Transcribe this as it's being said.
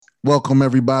Welcome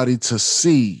everybody to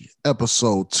C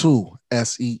episode 2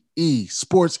 SEE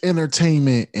Sports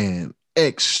Entertainment and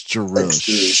Extra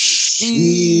Extra Shit.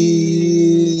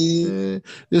 shit.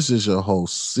 This is your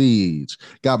host Siege.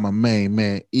 Got my main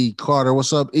man E Carter.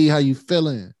 What's up, E? How you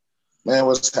feeling? Man,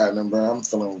 what's happening, bro? I'm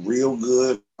feeling real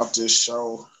good off this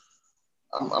show.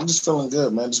 I'm just feeling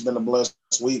good, man. It's been a blessed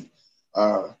week,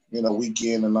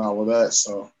 weekend and all of that.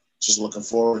 So just looking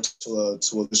forward to a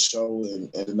good show and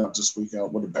ending up this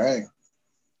weekend with a bang.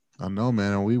 I know,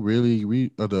 man. And we really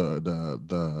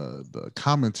the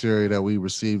commentary that we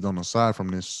received on the side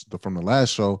from from the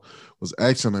last show was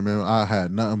excellent, man. I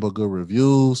had nothing but good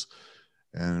reviews.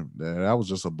 And that was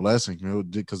just a blessing,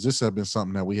 because this had been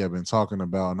something that we had been talking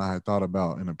about and I had thought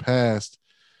about in the past.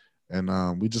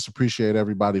 And we just appreciate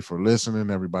everybody for listening,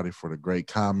 everybody for the great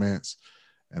comments.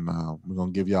 And we're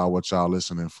going to give y'all what y'all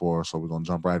listening for. So we're going to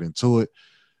jump right into it.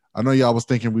 I know y'all was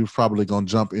thinking we were probably going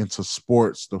to jump into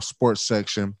sports, the sports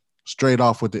section, straight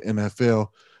off with the NFL,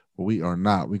 but we are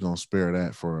not. We're going to spare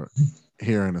that for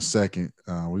here in a second.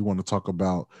 We want to talk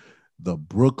about the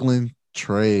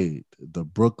the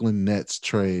Brooklyn Nets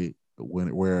trade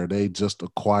where they just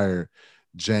acquired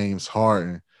James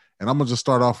Harden. And I'm gonna just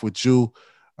start off with you.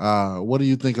 What do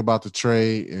you think about the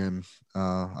trade? And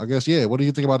I guess, what do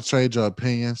you think about the trade? Your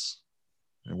opinions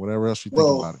and whatever else you think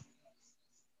about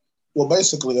Well, it.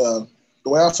 basically, the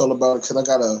way I feel about it, because I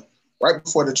got a right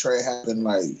before the trade happened,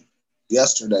 like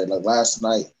yesterday, like last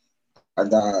night, I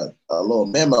got a little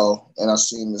memo and I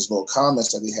seen this little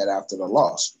comments that he had after the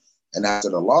loss. And after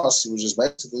the loss, he was just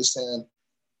basically saying,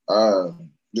 uh,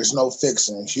 "There's no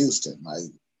fixing Houston. Like,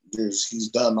 he's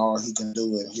done all he can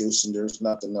do in Houston. There's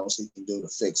nothing else he can do to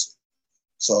fix it."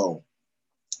 So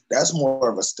that's more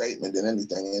of a statement than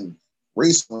anything. And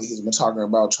recently, he's been talking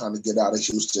about trying to get out of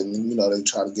Houston, and they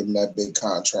try to give him that big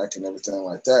contract and everything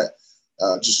like that,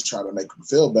 just to try to make him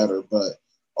feel better. But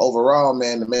overall,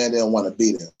 man, the man didn't want to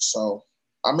be there. So,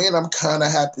 I mean, I'm kind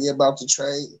of happy about the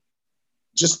trade,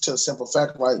 just to a simple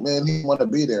fact, like, man, he want to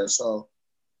be there. So,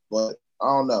 but I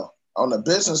don't know. On the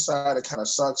business side, it kind of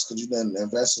sucks because you done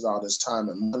invested all this time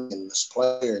and money in this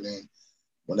player, and then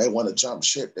when they want to jump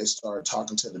ship, they start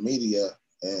talking to the media,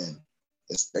 and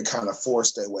they kind of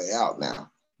force their way out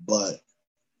now. But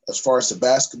as far as the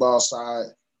basketball side,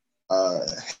 uh,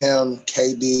 him,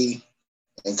 KD,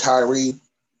 and Kyrie,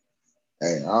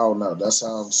 hey, I don't know. That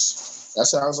sounds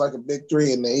like a big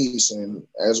three in the East, and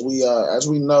as we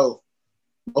know,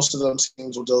 most of them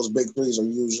teams with those big threes are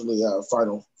usually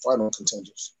final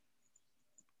contenders.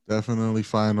 Definitely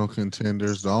final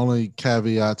contenders. The only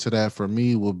caveat to that for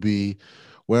me will be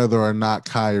whether or not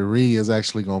Kyrie is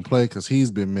actually going to play because he's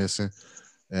been missing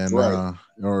and Right.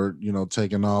 or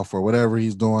taking off or whatever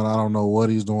he's doing. I don't know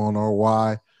what he's doing or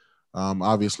why.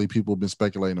 Obviously, people have been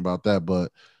speculating about that,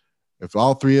 but if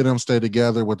all three of them stay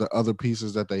together with the other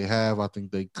pieces that they have, I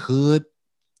think they could,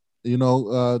 you know,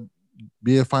 uh,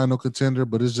 be a final contender.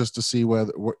 But it's just to see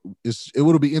whether it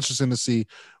would be interesting to see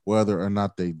whether or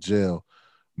not they gel.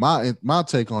 My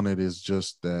take on it is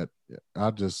just that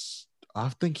I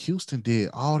think Houston did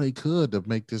all they could to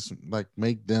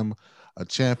make them a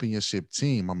championship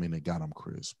team. I mean, they got them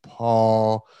Chris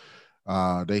Paul.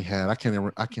 They had I can't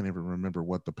even remember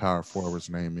what the power forward's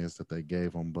name is that they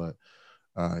gave him, but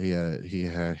he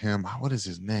had him. What is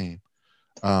his name?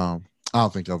 I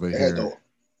don't think of it They had here. the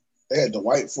they had the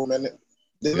White for a minute.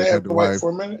 Didn't They they had have the the White white. for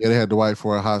a minute? Yeah, they had the white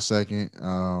for a hot second.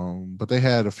 But they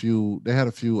had a few. They had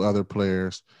a few other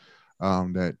players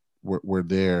that were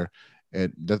there,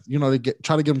 and that they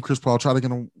try to give him Chris Paul, try to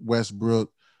get him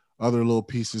Westbrook, other little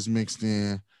pieces mixed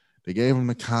in. They gave him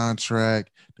the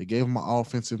contract. They gave him an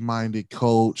offensive minded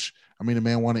coach. I mean, the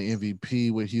man won an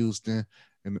MVP with Houston,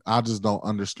 and I just don't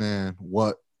understand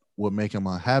what would make him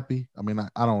unhappy. I mean,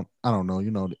 I don't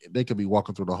know. They could be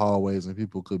walking through the hallways and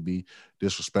people could be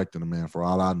disrespecting the man for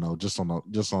all I know, just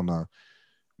on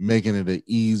making it an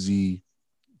easy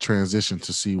transition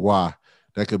to see why.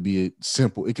 That could be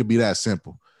simple. It could be that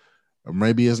simple. Or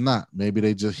maybe it's not. Maybe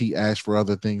he asked for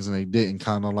other things and they didn't.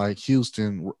 Kind of like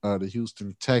Houston, the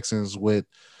Houston Texans with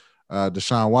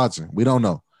Deshaun Watson. We don't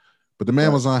know. But the man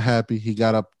Right. was unhappy. He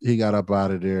got up. He got up out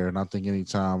of there. And I think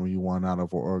anytime you want out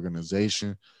of an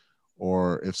organization,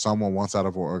 or if someone wants out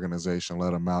of an organization,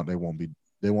 let them out. They won't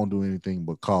do anything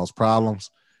but cause problems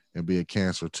and be a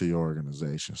cancer to your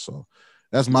organization. So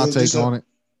that's my Yeah, take on it.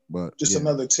 But just yeah,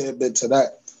 another tidbit to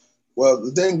that. Well,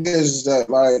 the thing is that,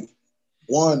 like,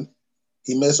 one,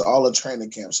 he missed all the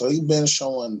training camp, so he's been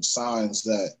showing signs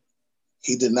that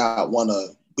he did not want to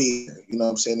be here. You know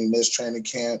what I'm saying? He missed training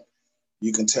camp.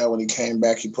 You can tell when he came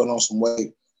back, he put on some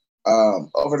weight.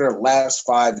 Over their last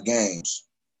 5 games,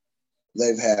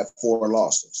 they've had 4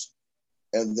 losses.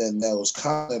 And then those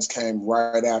comments came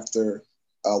right after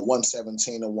a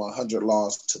 117 and 100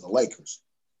 loss to the Lakers.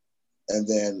 And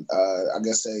then I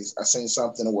guess I seen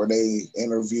something where they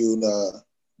interviewed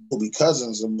Bobby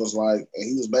Cousins and was like, and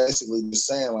he was basically just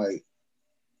saying like,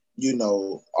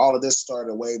 all of this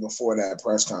started way before that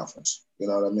press conference. You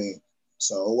know what I mean?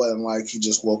 So it wasn't like he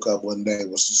just woke up one day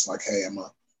and was just like, hey, I'm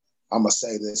gonna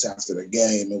say this after the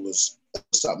game. It was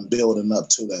something building up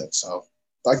to that. So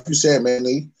like you said, man,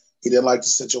 he didn't like the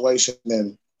situation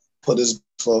and put his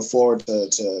foot forward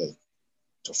to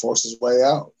force his way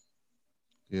out.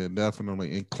 Yeah,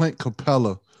 definitely. And Clint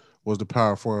Capella was the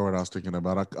power forward I was thinking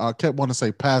about. I kept wanting to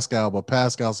say Pascal, but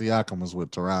Pascal Siakam was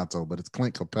with Toronto, but it's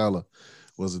Clint Capella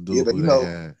was the dude who they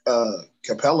had.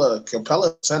 Capella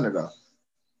center though.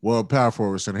 Well, power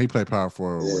forward center. He played power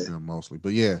forward with them mostly.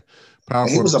 But yeah, power and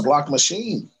forward. He was a block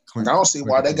machine. Clint, I don't see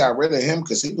why they got rid of him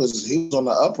because he was on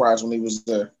the uprise when he was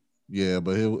there. Yeah,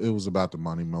 but it was about the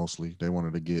money mostly. They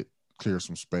wanted to clear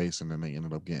some space, and then they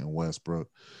ended up getting Westbrook.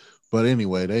 But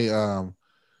anyway,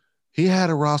 he had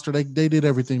a roster. They did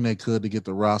everything they could to get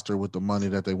the roster with the money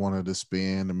that they wanted to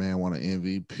spend. The man wanted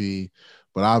MVP,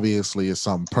 but obviously it's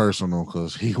something personal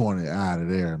because he wanted out of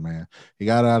there, man. He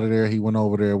got out of there. He went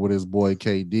over there with his boy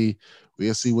KD.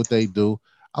 We'll see what they do.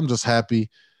 I'm just happy.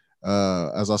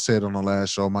 As I said on the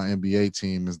last show, my NBA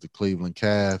team is the Cleveland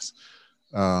Cavs.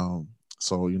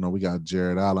 So, we got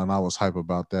Jared Allen. I was hype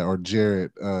about that. Or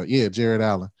Jared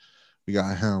Allen. We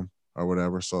got him or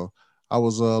whatever. So I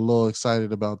was a little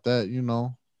excited about that,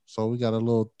 So we got a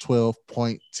little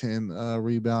 12.10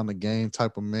 rebound a game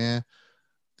type of man,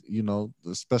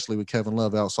 especially with Kevin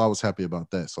Love out. So I was happy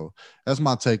about that. So that's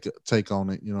my take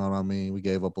on it. You know what I mean? We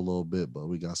gave up a little bit, but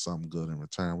we got something good in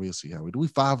return. We'll see how we do. We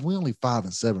only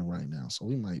 5-7 right now. So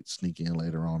we might sneak in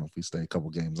later on if we stay a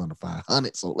couple games under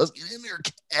 500. So let's get in there,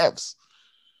 Cavs.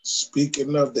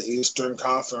 Speaking of the Eastern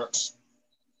Conference,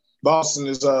 Boston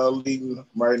is leading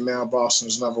right now. Boston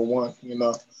is number one.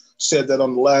 Said that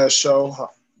on the last show.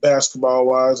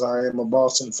 Basketball-wise, I am a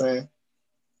Boston fan.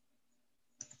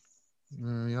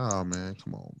 Y'all, man,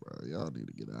 come on, bro. Y'all need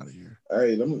to get out of here.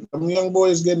 Hey, them young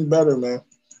boys getting better, man.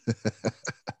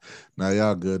 Now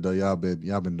y'all good though. Y'all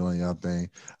been doing y'all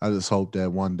thing. I just hope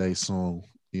that one day soon,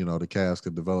 the Cavs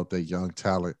could develop their young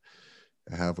talent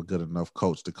and have a good enough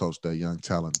coach to coach that young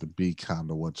talent to be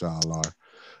kind of what y'all are.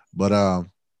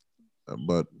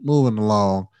 But moving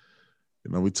along,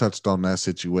 we touched on that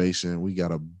situation. We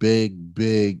got a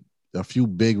few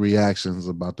big reactions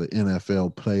about the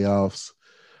NFL playoffs.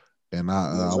 And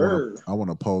I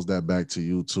want to pose that back to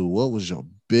you too. What was your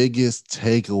biggest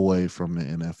takeaway from the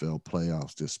NFL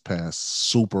playoffs this past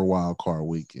Super Wild Card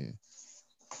weekend?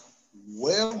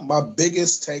 Well, my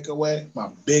biggest takeaway,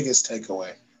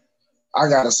 I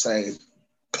gotta say,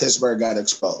 Pittsburgh got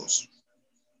exposed.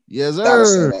 Yes,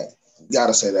 sir.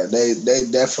 Gotta say that.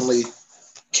 They definitely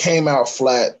came out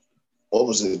flat. What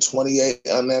was it? 28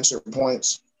 unanswered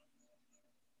points.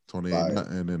 28,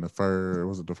 and then the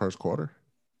first quarter?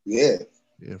 Yeah.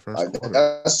 Yeah, first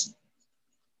quarter.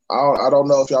 I don't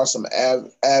know if y'all some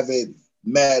avid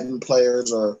Madden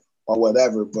players or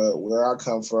whatever, but where I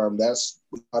come from, that's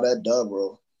how that dub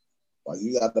roll. Like,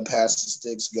 you got to pass the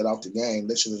sticks, get off the game.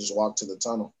 They should have just walked to the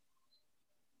tunnel.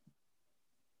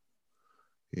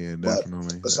 Yeah,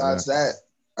 definitely. But besides that,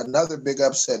 another big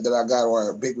upset that I got,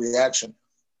 or a big reaction,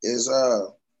 is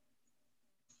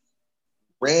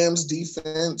Rams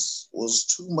defense was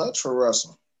too much for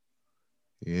Russell.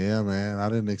 Yeah, man. I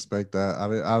didn't expect that.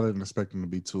 I didn't expect him to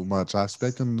be too much. I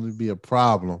expect him to be a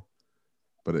problem.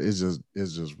 But it's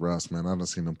just Russ, man. I done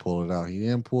seen him pull it out. He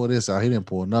didn't pull this out. He didn't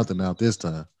pull nothing out this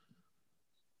time.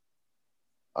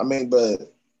 I mean,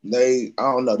 but I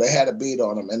don't know. They had a beat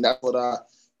on him. And that's what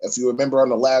if you remember on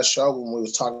the last show when we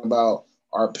was talking about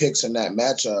our picks in that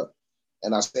matchup,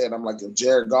 and I said, I'm like, if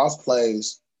Jared Goff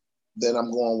plays, then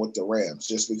I'm going with the Rams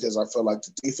just because I feel like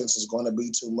the defense is going to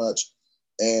be too much.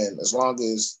 And as long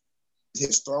as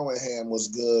his throwing hand was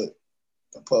good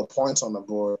to put points on the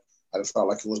board, I just felt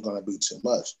like it was going to be too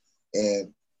much.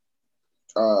 And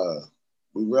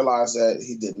we realized that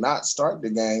he did not start the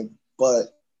game,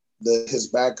 but his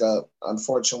backup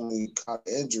unfortunately caught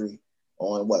an injury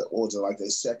on what was it, like their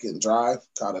second drive,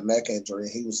 caught a neck injury,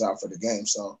 and he was out for the game.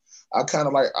 So I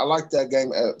like that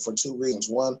game for two reasons.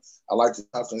 One, I like the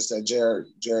confidence that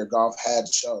Jared Goff had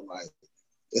to show. Like,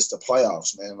 it's the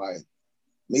playoffs, man. Like,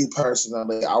 me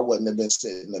personally, I wouldn't have been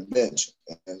sitting the bench,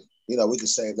 and we could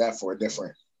save that for a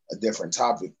different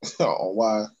topic on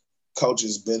why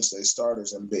coaches bench their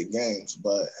starters in big games.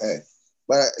 But hey,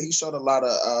 he showed a lot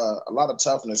of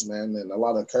toughness, man, and a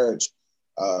lot of courage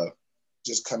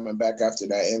just coming back after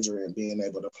that injury and being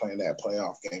able to play in that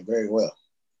playoff game very well.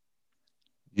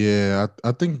 Yeah,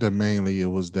 I think that mainly it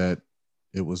was that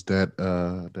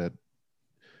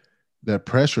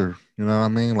pressure. You know what I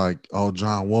mean? Like, oh,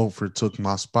 John Wolford took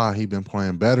my spot. He been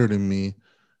playing better than me.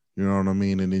 You know what I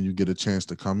mean? And then you get a chance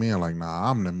to come in like, nah,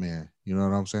 I'm the man. You know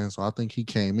what I'm saying? So I think he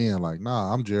came in like,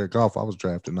 nah, I'm Jared Goff. I was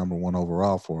drafted #1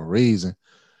 overall for a reason.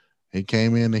 He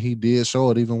came in and he did show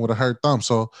it even with a hurt thumb.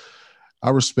 So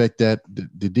I respect that.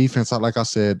 The defense, like I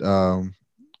said, Aaron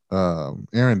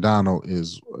Donald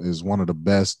is one of the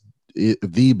best,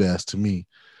 the best to me,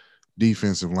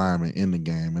 defensive lineman in the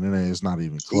game, and it's not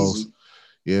even close. Easy.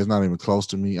 Yeah, it's not even close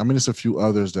to me. I mean, it's a few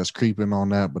others that's creeping on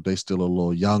that, but they still a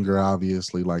little younger,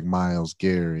 obviously, like Myles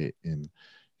Garrett, and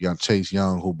you got Chase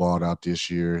Young who balled out this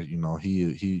year. You know,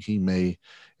 he may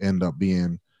end up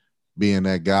being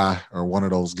that guy or one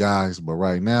of those guys, but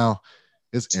right now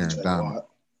it's Aaron TJ Donald. Watt.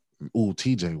 Ooh,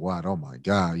 TJ Watt. Oh my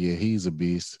God, yeah, he's a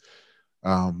beast.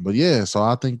 But yeah, so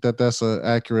I think that that's an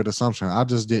accurate assumption. I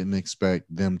just didn't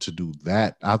expect them to do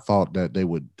that. I thought that they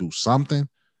would do something,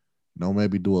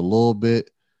 maybe do a little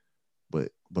bit,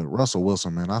 but Russell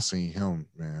Wilson, man, I seen him,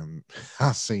 man.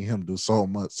 I seen him do so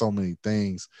much, so many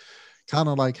things. Kind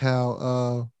of like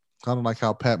how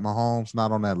Pat Mahomes,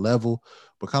 not on that level,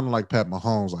 but kind of like Pat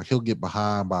Mahomes, like he'll get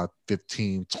behind by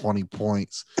 15, 20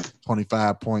 points,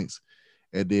 25 points,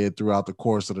 and then throughout the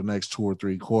course of the next 2 or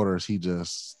 3 quarters, he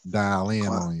just dial in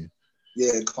on you.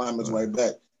 Yeah, climb his way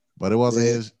back. But it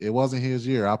wasn't his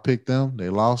year. I picked them. They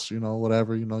lost,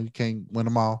 whatever. You can't win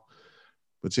them all.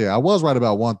 But yeah, I was right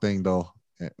about one thing though.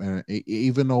 And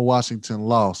even though Washington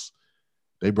lost,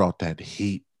 they brought that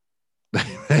heat.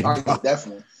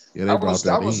 Definitely. Yeah, they brought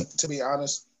that heat. To be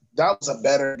honest, that was a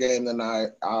better game than I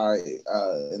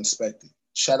inspected.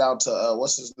 Shout out to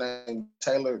what's his name,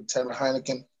 Taylor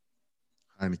Heineken.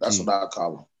 Heineke. That's what I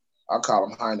call him. I call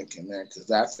him Heineken, man, because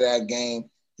after that game,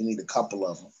 you need a couple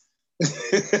of them.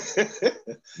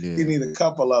 Yeah. You need a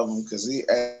couple of them because he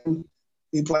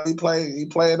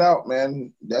played out,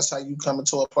 man. That's how you come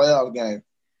into a playoff game.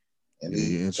 And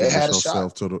you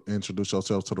introduce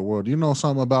yourself to the world. You know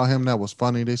something about him that was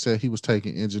funny? They said he was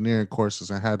taking engineering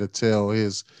courses and had to tell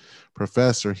his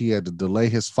professor he had to delay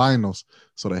his finals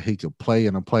so that he could play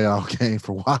in a playoff game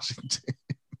for Washington.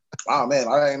 Oh man,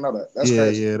 I didn't know that. That's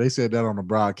crazy. Yeah, they said that on the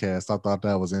broadcast. I thought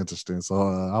that was interesting. So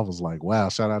I was like, wow,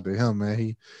 shout out to him, man.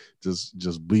 He just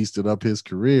beasted up his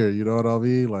career. You know what I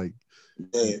mean? Like,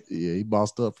 yeah, he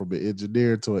bossed up from an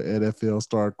engineer to an NFL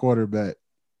star quarterback.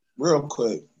 Real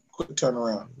quick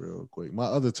turnaround. Real quick. My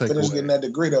other takeaway. Finish getting that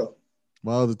degree though.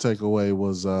 My other takeaway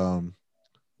was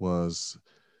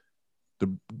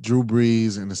the Drew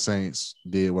Brees and the Saints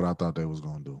did what I thought they was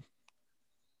gonna do.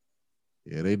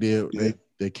 Yeah, they did. Yeah.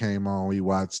 They came on, we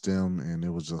watched them, and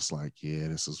it was just like, yeah,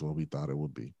 this is what we thought it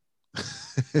would be.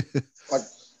 like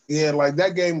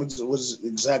that game was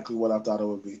exactly what I thought it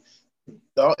would be.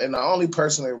 And the only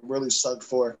person that really sucked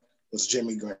for was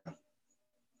Jimmy Graham.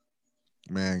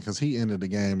 Man, because he ended the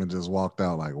game and just walked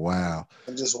out like, wow.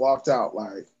 And just walked out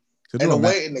like, and the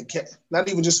way in the not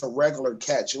even just a regular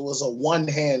catch, it was a one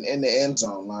hand in the end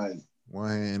zone, like one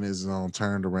hand in his zone,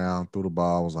 turned around, threw the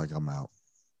ball, was like, I'm out.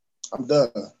 I'm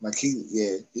done. Like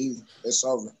it's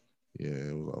over. Yeah,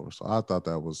 it was over. So I thought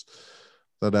that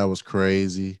was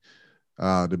crazy.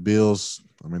 The Bills,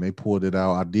 I mean, they pulled it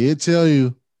out. I did tell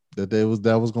you that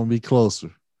was going to be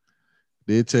closer.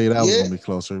 Did tell you that was going to be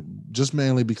closer, just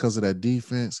mainly because of that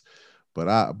defense. But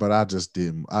I just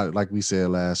didn't. Like we said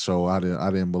last show, I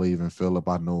didn't believe in Phillip.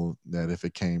 I knew that if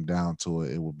it came down to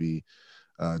it, it would be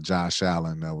Josh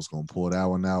Allen that was going to pull that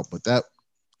one out. But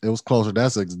it was closer.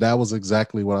 That was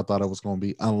exactly what I thought it was going to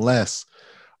be. Unless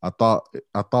I thought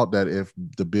that if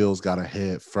the Bills got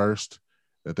ahead first,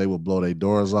 that they would blow their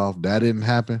doors off. That didn't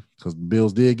happen because the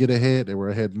Bills did get ahead. They were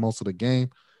ahead most of the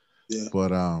game. Yeah.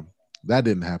 But that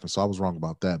didn't happen. So I was wrong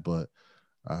about that. But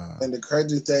and the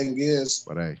crazy thing is,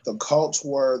 the Colts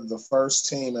were the first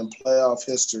team in playoff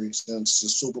history since the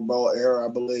Super Bowl era,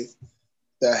 I believe,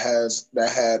 that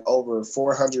had over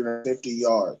 450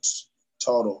 yards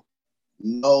total.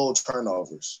 No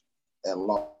turnovers and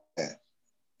long,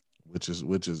 which is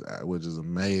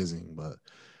amazing. But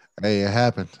hey, it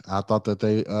happened. I thought that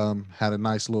they had a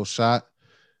nice little shot.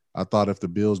 I thought if the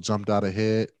Bills jumped out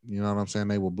ahead, you know what I'm saying,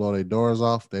 they would blow their doors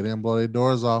off. They didn't blow their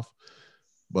doors off.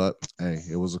 But hey,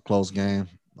 it was a close game.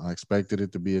 I expected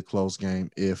it to be a close game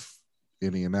if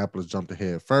Indianapolis jumped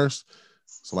ahead first.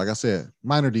 So like I said,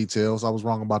 minor details. I was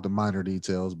wrong about the minor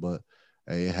details, but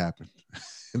hey, it happened.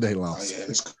 They lost. Oh,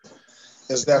 yeah,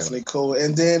 it's definitely cool.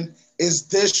 And then, is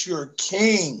this your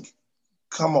king?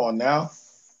 Come on now.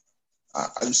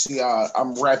 You see,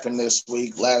 I'm rapping this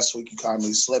week. Last week you caught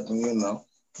me slipping.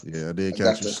 Yeah, I did I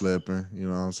catch you slipping. You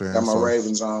know what I'm saying? got my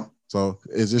Ravens on. So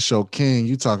is this show King?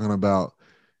 You talking about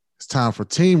it's time for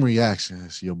team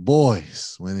reactions. Your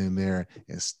boys went in there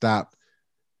and stopped.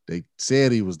 They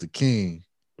said he was the king.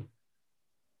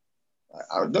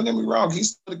 Don't get me wrong.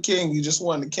 He's still the king. You just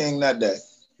won the king that day.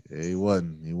 Yeah, he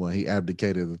wasn't. He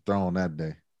abdicated the throne that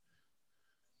day.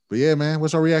 But yeah, man,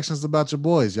 what's your reactions about your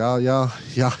boys? Y'all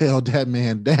held that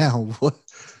man down.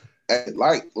 And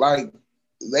like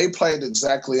they played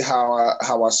exactly how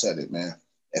I said it, man.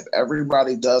 If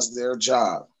everybody does their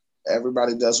job,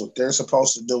 everybody does what they're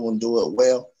supposed to do and do it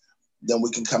well, then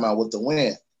we can come out with the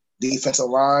win. Defensive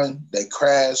line, they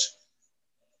crashed.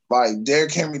 Like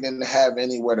Derrick Henry didn't have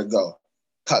anywhere to go.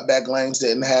 Cutback lanes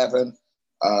didn't happen.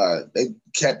 They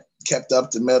kept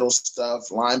up the middle stuff.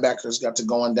 Linebackers got to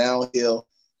going downhill.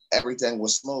 Everything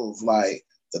was smooth. Like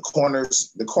the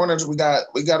corners we got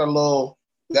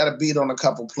a beat on a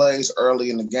couple plays early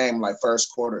in the game, like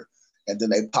first quarter, and then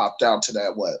they popped out to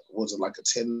that, what was it, like a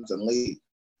 10 lead.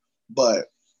 But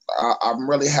I'm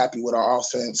really happy with our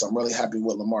offense. I'm really happy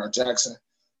with Lamar Jackson.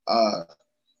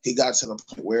 He got to the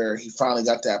point where he finally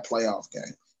got that playoff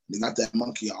game. He got that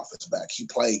monkey off his back. He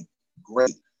played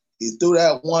great. He threw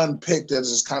that one pick that's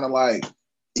just kind of like,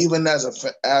 even as a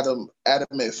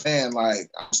adamant fan, like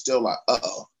I'm still like,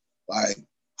 like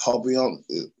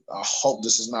I hope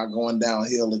this is not going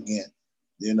downhill again,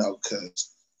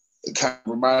 because it kind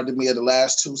of reminded me of the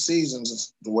last two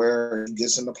seasons where he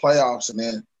gets in the playoffs and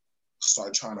then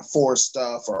start trying to force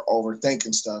stuff or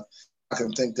overthinking stuff. I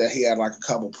can think that he had like a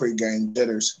couple pregame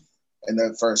jitters in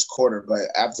that first quarter, but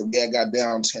after we had got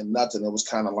down 10-0, it was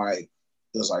kind of like,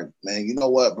 man, you know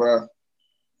what, bro?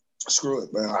 Screw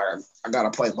it, man. I got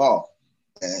to play ball.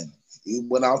 And he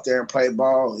went out there and played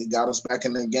ball. He got us back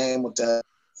in the game with that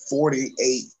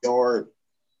 48-yard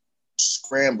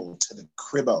scramble to the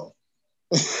cribbo,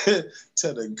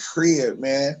 to the crib,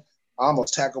 man. I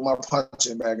almost tackled my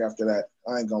punching bag after that.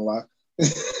 I ain't gonna lie.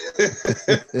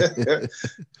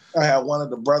 I had one of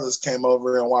the brothers came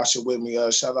over and watched it with me.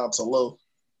 Shout out to Lou.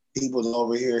 He was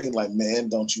over here. He like, man,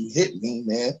 don't you hit me,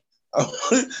 man.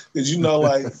 Because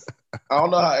like, I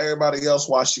don't know how everybody else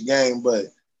watched the game, but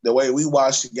the way we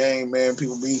watched the game, man,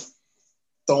 people be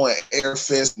throwing air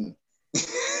fists and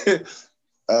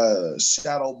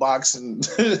shadow boxing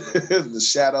the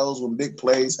shadows when big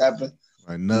plays happen.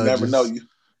 You never know. You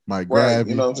might grab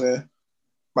you. You know what I'm saying?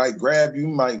 Might grab you,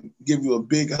 might give you a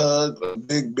big hug, a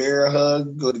big bear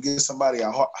hug, go to give somebody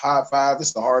a high five.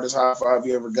 It's the hardest high five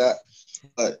you ever got.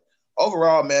 But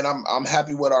overall, man, I'm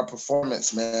happy with our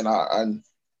performance, man.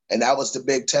 And that was the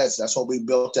big test. That's what we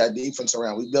built that defense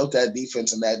around. We built that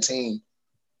defense and that team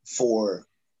for.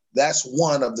 That's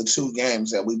one of the two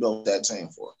games that we built that team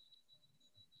for.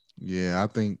 Yeah, I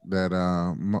think that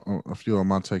a few of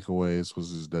my takeaways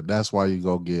was that that's why you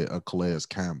go get a Calais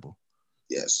Campbell.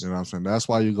 Yes. You know what I'm saying? That's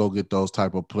why you go get those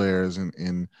type of players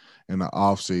in the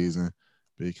off season,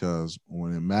 because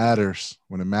when it matters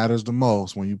the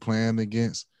most, when you playing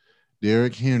against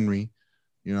Derrick Henry,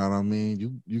 you know what I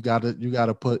mean? You gotta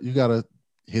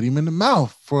hit him in the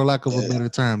mouth, for lack of a better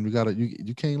term.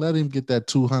 You can't let him get that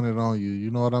 200 on you.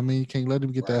 You know what I mean? You can't let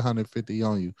him get that 150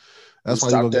 on you. That's why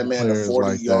you go get players to 40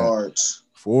 like yards.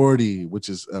 That. 40, which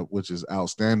is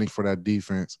outstanding for that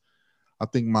defense. I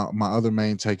think my other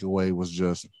main takeaway was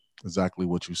just exactly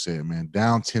what you said, man.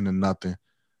 Down 10-0.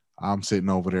 I'm sitting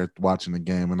over there watching the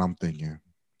game and I'm thinking,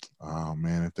 oh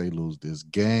man, if they lose this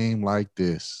game like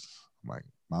this, like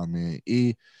my man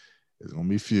E is gonna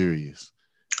be furious.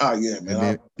 Oh yeah,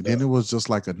 man. And then it was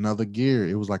just like another gear.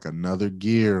 It was like another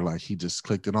gear. Like he just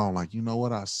clicked it on. Like, you know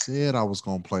what? I said I was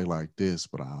gonna play like this,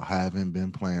 but I haven't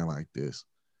been playing like this.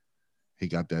 He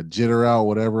got that jitter out,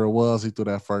 whatever it was. He threw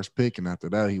that first pick, and after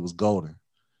that, he was golden.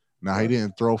 Now, he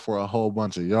didn't throw for a whole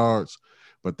bunch of yards,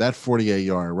 but that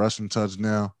 48-yard rushing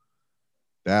touchdown,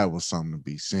 that was something to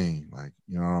be seen. Like,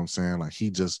 you know what I'm saying? Like,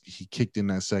 he kicked in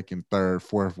that second, third,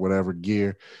 fourth, whatever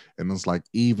gear, and it's like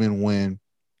even when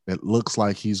it looks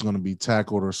like he's going to be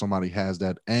tackled or somebody has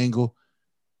that angle,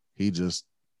 he just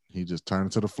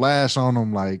turned to the flash on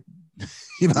him, like,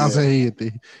 you know what I'm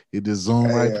saying? He just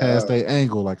zoomed right past that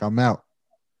angle, like, I'm out.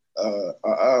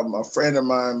 A friend of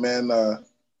mine, man,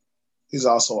 he's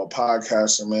also a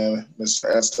podcaster, man,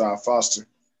 Mr. Esther Foster.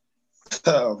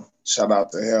 Shout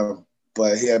out to him.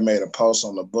 But he had made a post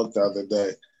on the book the other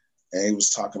day, and he was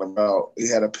talking about, he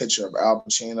had a picture of Al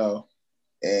Pacino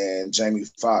and Jamie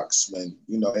Foxx when,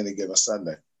 any given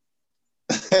Sunday.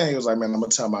 He was like, man, I'm going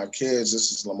to tell my kids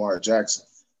this is Lamar Jackson.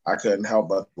 I couldn't help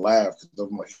but laugh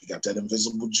because he got that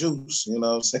invisible juice, you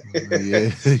know what I'm saying?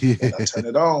 Yeah. And I turned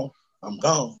it on. I'm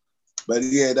gone. But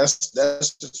yeah, that's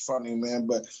just funny, man.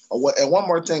 But and one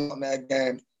more thing on that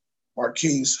game,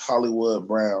 Marquise Hollywood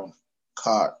Brown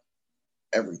caught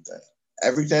everything.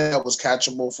 Everything that was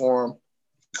catchable for him,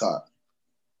 caught.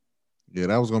 Yeah,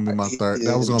 that was gonna be my He third.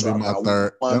 That was didn't gonna be drop my not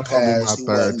third. That one was gonna be pass. my He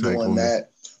third wasn't doing takeaway. that.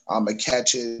 I'm going to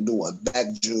catch it and do a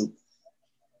back juke.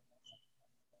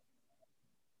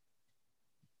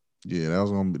 Yeah, that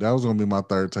was gonna be my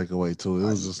third takeaway too. It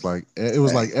was just like Hey,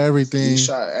 he everything.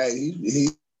 shot. Hey, he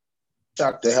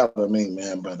shocked the hell out of me,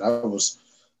 man. But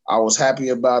I was happy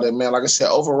about it, man. Like I said,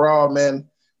 overall, man,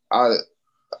 I'm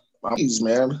pleased,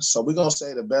 man. So we're gonna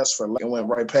say the best for and went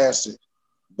right past it.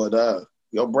 But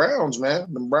your Browns,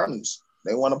 man, the Brownies,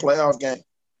 they won a playoff game.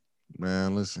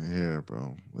 Man, listen here,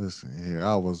 bro. Listen here.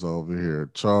 I was over here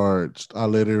charged. I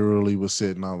literally was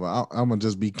sitting over. I'm gonna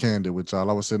just be candid with y'all.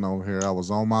 I was sitting over here. I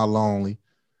was on my lonely,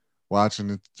 watching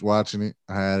it.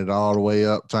 I had it all the way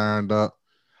up, turned up.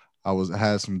 I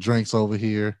had some drinks over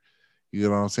here. You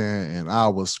know what I'm saying? And I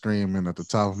was screaming at the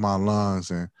top of my lungs.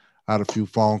 And I had a few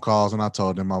phone calls, and I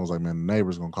told them I was like, man, the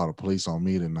neighbor's gonna call the police on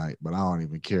me tonight, but I don't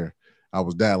even care. I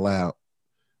was that loud.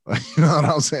 You know what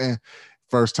I'm saying?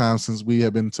 First time since we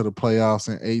have been to the playoffs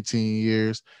in 18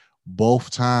 years.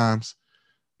 Both times,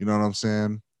 you know what I'm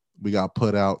saying? We got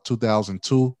put out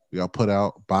 2002. We got put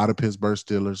out by the Pittsburgh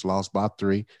Steelers, lost by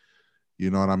 3.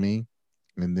 You know what I mean?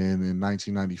 And then in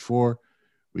 1994,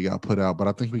 we got put out, but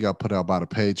I think we got put out by the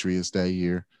Patriots that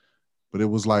year. But it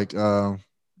was like, you know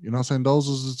what I'm saying? Those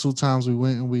was the 2 times we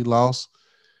went and we lost.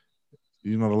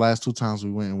 You know, the last 2 times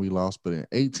we went and we lost. But in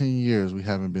 18 years, we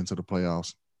haven't been to the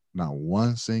playoffs. Not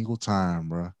one single time,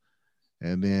 bro.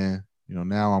 And then, you know,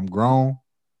 now I'm grown.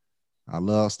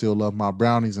 Still love my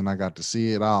brownies, and I got to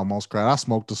see it. I almost cried. I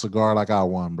smoked a cigar like I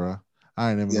won, bro.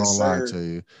 I ain't even Yes, gonna lie sir. to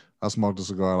you. I smoked a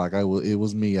cigar like it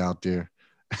was me out there.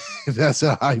 That's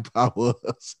how hype I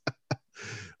was.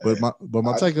 But my I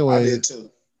takeaway, did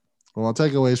too. well, my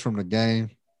takeaways from the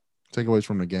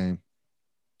game.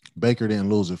 Baker didn't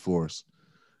lose it for us.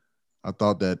 I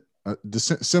thought that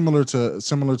similar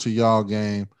to y'all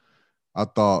game. I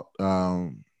thought,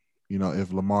 you know,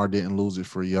 if Lamar didn't lose it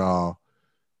for y'all,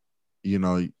 you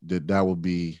know, that would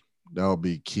be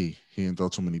key. He didn't throw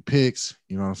too many picks,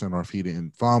 you know what I'm saying, or if he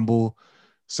didn't fumble.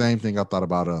 Same thing I thought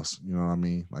about us. You know what I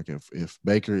mean? Like if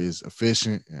Baker is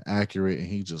efficient and accurate and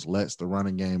he just lets the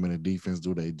running game and the defense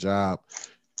do their job,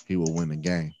 he will win the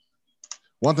game.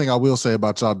 One thing I will say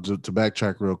about y'all to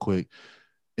backtrack real quick,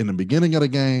 in the beginning of the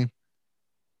game,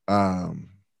 um,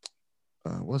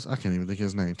 I can't even think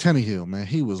his name. Tannehill, man,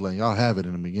 he was letting y'all have it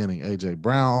in the beginning. AJ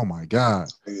Brown, oh my God.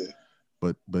 Yeah.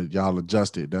 But y'all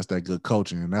adjusted. That's that good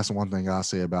coaching. And that's one thing I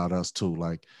say about us too.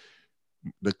 Like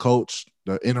the coach,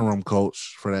 the interim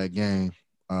coach for that game,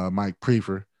 Mike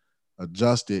Prefer,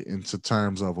 adjusted into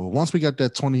terms of, well, once we got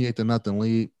that 28-0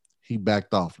 lead, he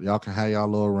backed off. Y'all can have y'all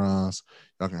little runs,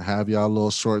 y'all can have y'all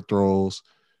little short throws,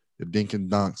 your dink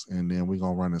and dunks, and then we're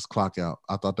gonna run this clock out.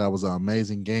 I thought that was an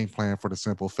amazing game plan for the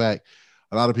simple fact.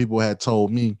 A lot of people had told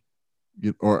me,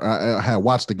 or I had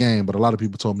watched the game, but a lot of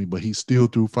people told me, but he still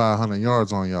threw 500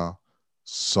 yards on y'all.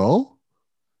 So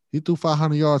he threw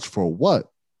 500 yards for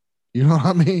what? You know what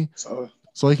I mean?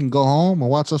 So he can go home and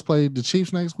watch us play the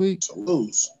Chiefs next week. To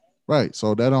lose. Right.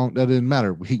 So that didn't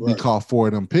matter. We caught 4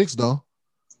 of them picks though.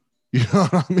 You know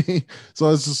what I mean? So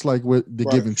it's just like with the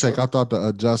give and take. Sure. I thought the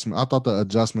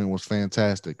adjustment was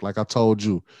fantastic. Like I told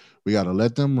you, we got to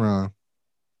let them run.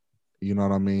 You know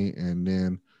what I mean? And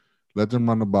then let them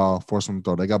run the ball, force them to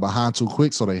throw. They got behind too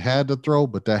quick, so they had to throw,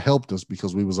 but that helped us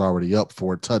because we was already up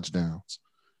 4 touchdowns.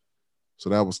 So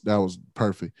that was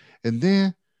perfect. And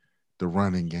then the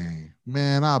running game.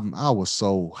 Man, I was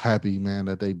so happy, man,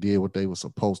 that they did what they were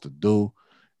supposed to do.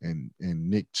 And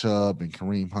Nick Chubb and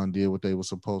Kareem Hunt did what they were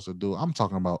supposed to do. I'm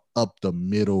talking about up the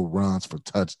middle runs for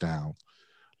touchdowns.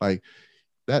 Like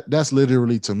that's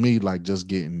literally to me like just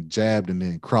getting jabbed and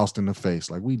then crossed in the face.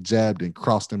 Like we jabbed and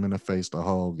crossed him in the face the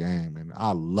whole game. And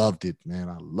I loved it, man.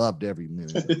 I loved every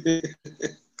minute.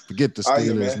 Forget the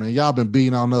Steelers, man. Y'all been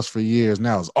beating on us for years.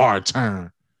 Now it's our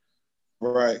turn.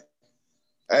 Right.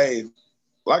 Hey,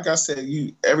 like I said,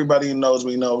 everybody knows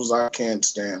me knows I can't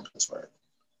stand Pittsburgh.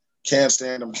 Can't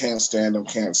stand them, can't stand them,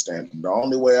 can't stand them. The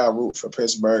only way I root for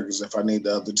Pittsburgh is if I need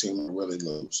the other team to really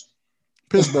lose.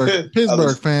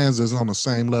 Pittsburgh fans is on the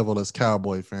same level as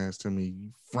Cowboy fans to me.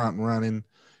 Front running.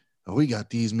 Oh, we got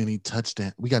these many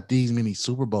touchdowns. We got these many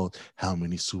Super Bowls. How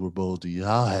many Super Bowls do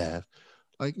y'all have?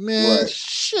 Like, man,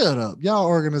 shut up. Y'all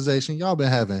organization, y'all been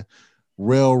having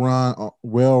rail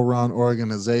run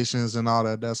organizations and all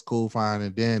that. That's cool, fine,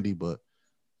 and dandy. But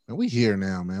man, we here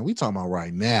now, man. We talking about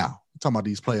right now. We talking about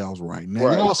these playoffs right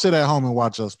now. Y'all sit at home and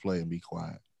watch us play and be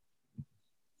quiet.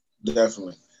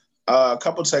 Definitely. A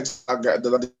couple takes I got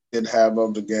that I did have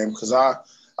of the game because I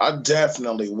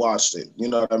definitely watched it. You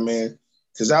know what I mean?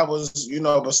 Because I was,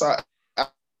 besides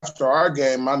after our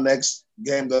game, my next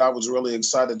game that I was really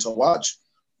excited to watch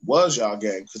was y'all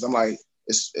game because I'm like,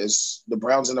 it's the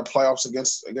Browns in the playoffs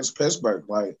against Pittsburgh.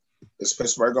 Like, is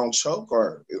Pittsburgh gonna choke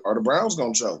or are the Browns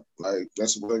gonna choke? Like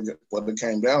that's what it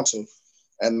came down to.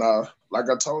 And like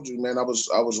I told you, man, I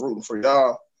was rooting for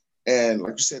y'all. And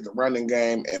like you said, the running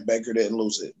game and Baker didn't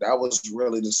lose it. That was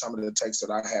really some of the takes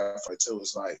that I have for it too.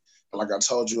 It's like I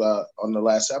told you on the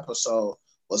last episode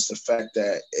was the fact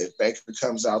that if Baker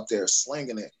comes out there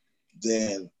slinging it,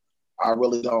 then I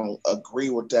really don't agree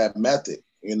with that method.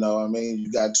 You know what I mean?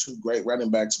 You got two great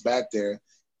running backs back there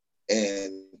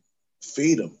and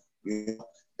feed them.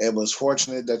 It was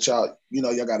fortunate that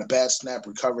y'all got a bad snap,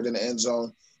 recovered in the end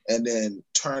zone, and then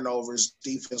turnovers.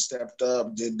 Defense stepped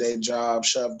up, did their job,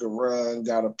 shoved the run,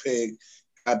 got a pick,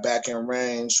 got back in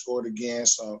range, scored again.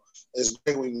 So it's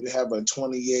great when you have a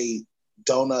 28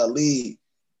 donut lead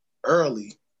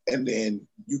early, and then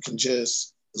you can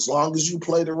just, as long as you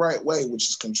play the right way, which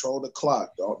is control the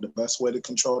clock. The best way to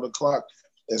control the clock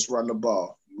is run the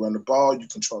ball. You run the ball, you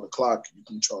control the clock, you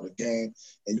control the game,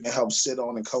 and you can help sit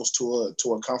on and coast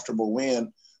to a comfortable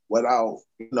win without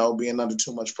being under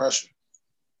too much pressure.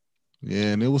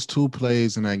 Yeah, and it was two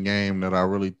plays in that game that I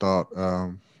really thought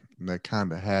that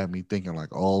kind of had me thinking like,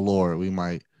 oh Lord, we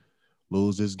might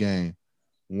lose this game.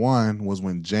 One was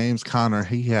when James Conner,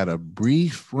 he had a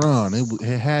brief run.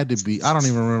 It had to be, I don't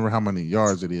even remember how many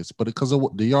yards it is, but because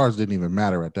the yards didn't even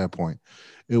matter at that point.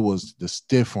 It was the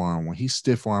stiff arm. When he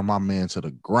stiff armed my man to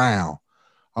the ground,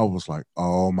 I was like,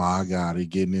 oh my God, he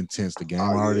getting intense. The game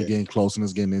already getting close and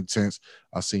it's getting intense.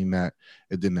 I seen that.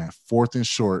 And then that 4th and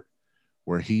short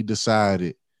where he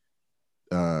decided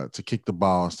to kick the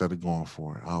ball instead of going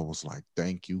for it. I was like,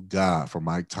 thank you, God, for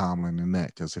Mike Tomlin and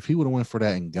that. Because if he would have went for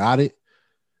that and got it,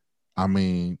 I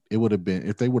mean, it would have been,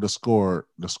 if they would have scored,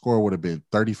 the score would have been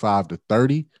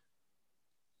 35-30,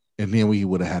 and then we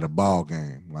would have had a ball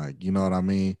game. Like, you know what I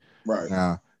mean?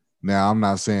 Right. Now I'm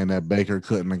not saying that Baker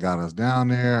couldn't have got us down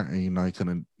there,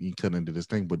 and he couldn't do this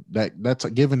thing, but that's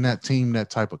giving that team that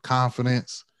type of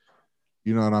confidence.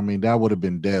 You know what I mean? That would have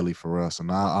been deadly for us,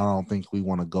 and I don't think we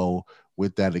want to go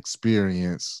with that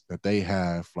experience that they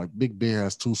have. Like Big Ben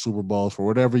has 2 Super Bowls, for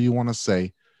whatever you want to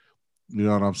say. You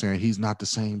know what I'm saying? He's not the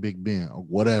same Big Ben or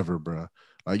whatever, bro.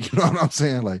 Like, you know what I'm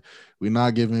saying? Like, we're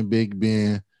not giving Big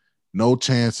Ben no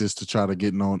chances to try to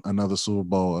get on another Super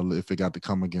Bowl if it got to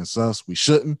come against us. We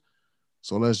shouldn't.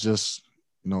 So let's just,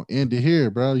 end it here,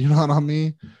 bro. You know what I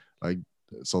mean? Like,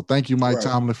 so thank you, Mike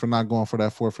Tomlin, for not going for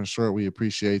that 4th and short. We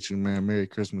appreciate you, man. Merry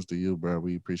Christmas to you, bro.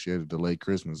 We appreciated the late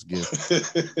Christmas gift.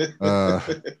 All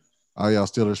y'all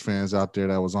Steelers fans out there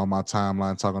that was on my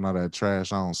timeline talking all that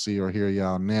trash, I don't see or hear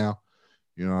y'all now.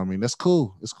 You know what I mean? That's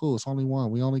cool. It's cool. It's only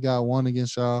one. We only got one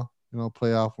against y'all.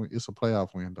 Playoff win. It's a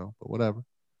playoff win, though. But whatever.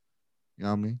 You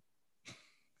know what I mean?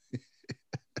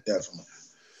 Definitely.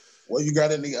 Well, you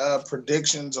got any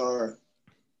predictions, or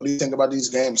what do you think about these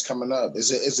games coming up?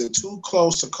 Is it too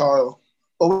close to call?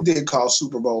 Well, we did call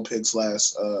Super Bowl picks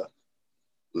last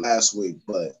week,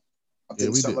 but I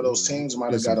think some of those teams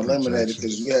might have got eliminated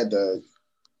because we had to.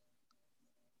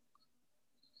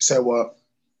 Say what?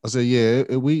 I said, yeah,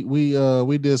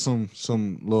 we did some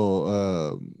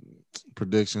little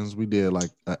predictions. We did like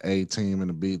an A team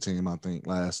and a B team, I think,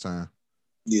 last time.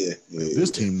 Yeah. If this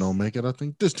team don't make it, I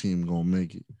think this team gonna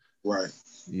make it. Right.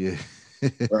 Yeah.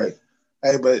 Right.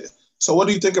 Hey, but so what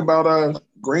do you think about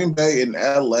Green Bay and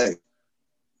LA?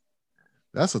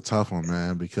 That's a tough one,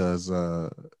 man, because LA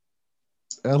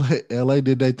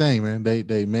did their thing, man.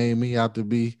 They made me out to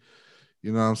be,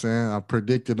 you know what I'm saying? I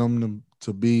predicted them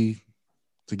to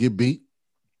get beat.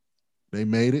 They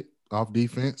made it off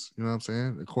defense, you know what I'm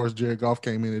saying? Of course, Jared Goff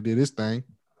came in and did his thing.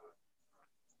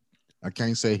 I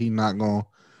can't say he's not going to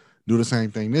do the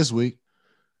same thing this week.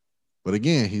 But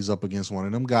again, he's up against one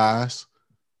of them guys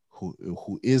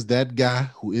who is that guy,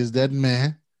 who is that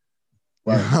man.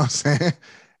 Right. You know what I'm saying?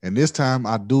 And this time,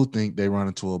 I do think they run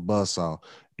into a buzzsaw.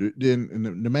 The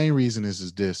main reason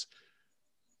is this.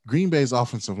 Green Bay's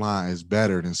offensive line is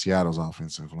better than Seattle's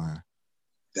offensive line.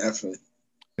 Definitely.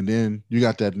 And then you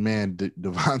got that man,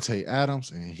 Devontae Adams,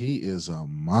 and he is a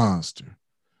monster.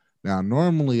 Now,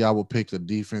 normally I would pick a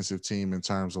defensive team in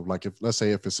terms of like, let's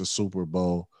say if it's a Super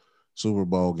Bowl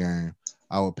game,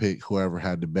 I would pick whoever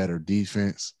had the better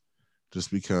defense,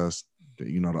 just because,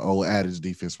 the old adage,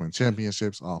 defense win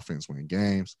championships, offense win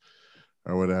games,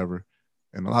 or whatever.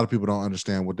 And a lot of people don't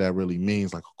understand what that really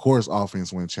means. Like, of course,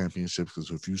 offense win championships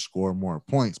because if you score more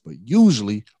points, but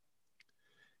usually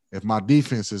if my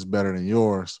defense is better than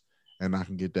yours, and I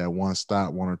can get that one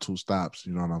stop, one or two stops,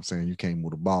 you know what I'm saying? You can't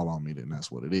move the ball on me, then that's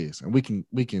what it is. And we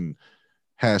can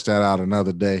hash that out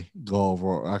another day. Go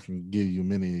over. I can give you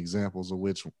many examples of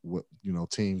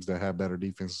teams that have better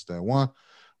defenses that won.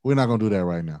 We're not gonna do that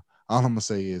right now. All I'm gonna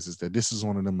say is that this is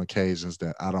one of them occasions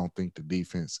that I don't think the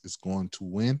defense is going to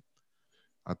win.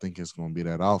 I think it's gonna be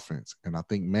that offense, and I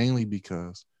think mainly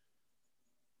because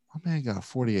my man got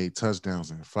 48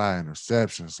 touchdowns and 5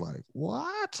 interceptions. Like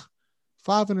what?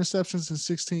 5 interceptions in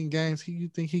 16 games. You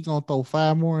think he gonna throw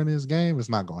 5 more in this game? It's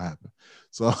not gonna happen.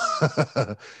 So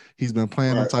he's been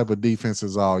playing them type of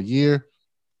defenses all year,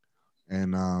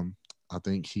 and I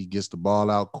think he gets the ball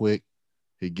out quick.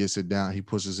 He gets it down. He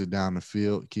pushes it down the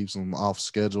field, keeps them off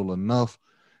schedule enough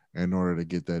in order to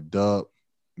get that dub.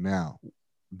 Now,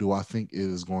 do I think it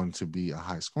is going to be a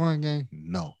high scoring game?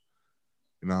 No.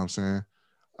 You know what I'm saying?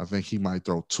 I think he might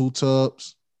throw 2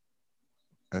 tubs,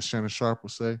 as Shannon Sharp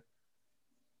would say.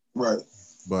 Right.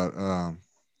 But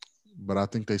I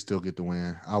think they still get the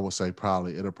win. I would say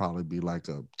it'll probably be like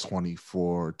a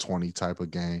 24-20 type of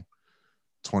game.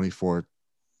 24.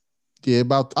 Yeah,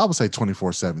 I would say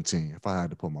 24-17 if I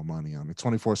had to put my money on it.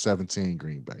 24-17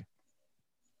 Green Bay.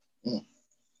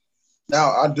 Now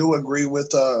I do agree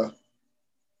with Tampa.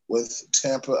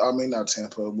 I mean not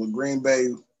Tampa, with Green Bay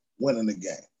winning the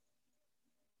game.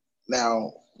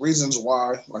 Now, reasons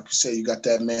why, like you said, you got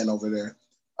that man over there.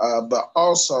 But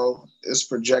also it's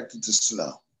projected to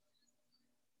snow.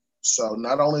 So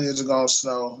not only is it going to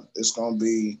snow, it's going to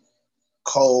be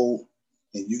cold,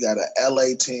 and you got an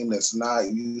LA team that's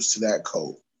not used to that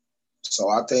cold. So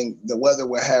I think the weather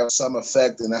will have some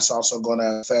effect, and that's also going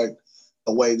to affect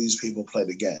the way these people play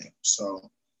the game.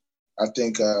 So I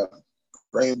think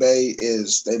Green Bay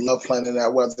they love playing in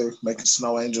that weather, making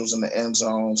snow angels in the end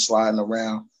zone, sliding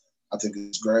around. I think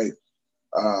it's great.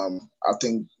 I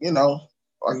think,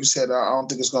 like you said, I don't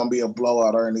think it's going to be a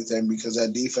blowout or anything because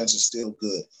that defense is still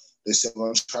good. They're still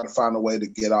going to try to find a way to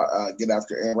get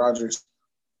after Aaron Rodgers.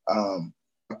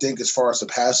 I think as far as the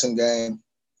passing game,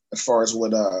 as far as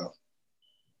with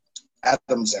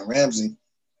Adams and Ramsey,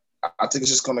 I think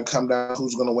it's just going to come down to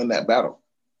who's going to win that battle.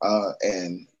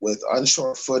 And with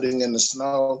unsure footing in the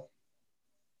snow,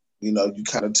 you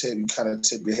kind of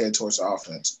tip your head towards the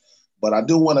offense. But I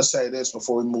do want to say this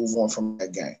before we move on from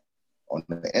that game. On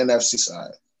the NFC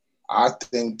side, I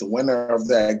think the winner of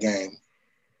that game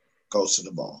goes to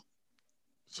the ball.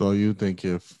 So you think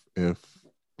if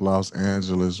Los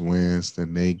Angeles wins,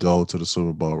 then they go to the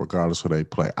Super Bowl regardless who they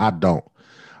play? I don't.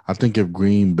 I think if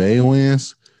Green Bay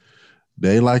wins,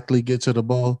 they likely get to the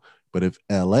bowl. But if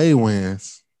LA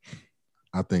wins,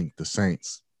 I think the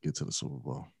Saints get to the Super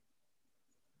Bowl.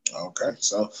 Okay,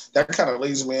 so that kind of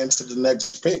leads me into the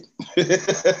next pick.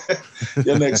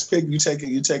 Your next pick, you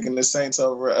taking the Saints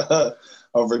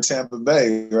over Tampa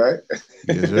Bay, right?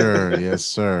 Yes, sir. Yes,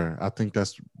 sir. I think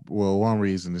one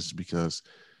reason is because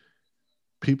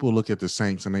people look at the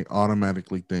Saints and they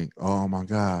automatically think, oh my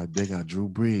God, they got Drew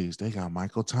Brees, they got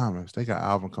Michael Thomas, they got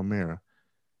Alvin Kamara.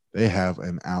 They have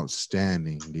an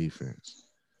outstanding defense.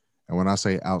 And when I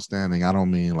say outstanding, I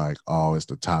don't mean like, oh, it's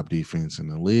the top defense in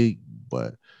the league,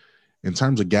 but in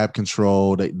terms of gap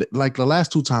control, they like the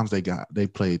last 2 times they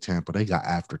played Tampa, they got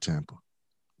after Tampa.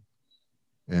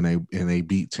 And they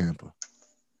beat Tampa.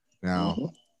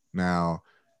 Now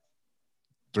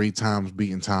 3 times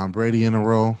beating Tom Brady in a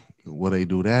row, will they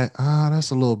do that? That's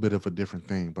a little bit of a different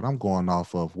thing. But I'm going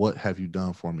off of what have you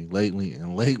done for me lately?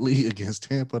 And lately against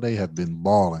Tampa, they have been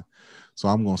balling. So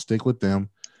I'm going to stick with them.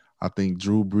 I think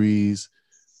Drew Brees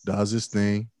does his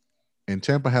thing. And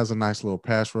Tampa has a nice little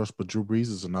pass rush, but Drew Brees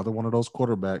is another one of those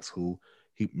quarterbacks who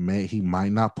he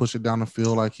might not push it down the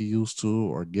field like he used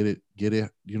to, or get it,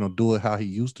 do it how he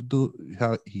used to do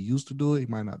it. He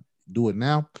might not do it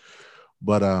now,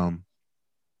 but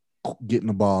getting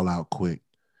the ball out quick,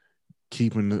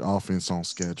 keeping the offense on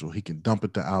schedule. He can dump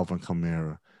it to Alvin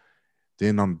Kamara.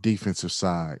 Then on the defensive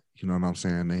side, you know what I'm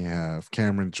saying? They have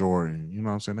Cameron Jordan. You know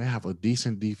what I'm saying? They have a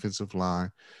decent defensive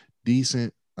line,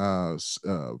 decent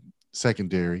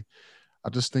secondary. I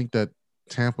just think that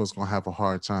Tampa's going to have a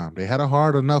hard time. They had a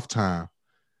hard enough time,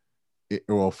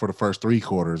 for the first 3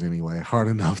 quarters anyway, hard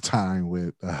enough time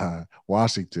with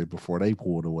Washington before they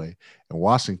pulled away. And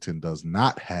Washington does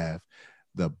not have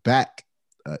the back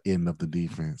end of the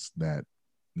defense that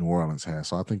New Orleans has.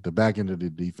 So I think the back end of the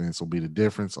defense will be the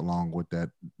difference along with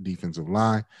that defensive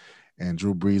line. And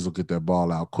Drew Brees will get that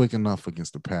ball out quick enough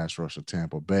against the pass rush of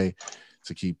Tampa Bay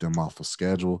to keep them off of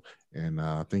schedule. And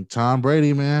I think Tom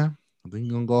Brady, man, I think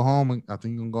he's going to go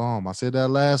home. I said that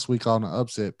last week on the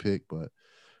upset pick, but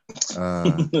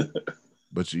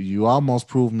But you almost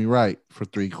proved me right for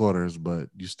 3 quarters, but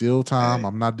you still Tom. Hey,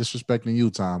 I'm not disrespecting you,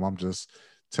 Tom. I'm just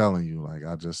telling you, like,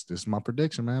 this is my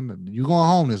prediction, man. You going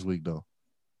home this week though.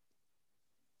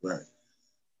 right.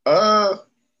 Uh,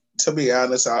 to be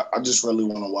honest, I just really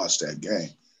want to watch that game.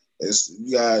 It's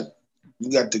you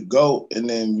got the GOAT, and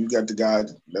then you got the guy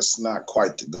that's not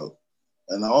quite the GOAT.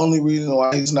 And the only reason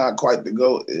why he's not quite the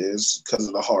GOAT is because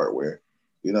of the hardware.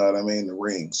 You know what I mean? The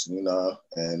rings,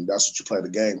 and that's what you play the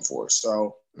game for.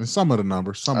 So, And some of the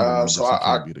numbers, so he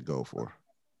can't be the go for.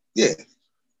 Yeah,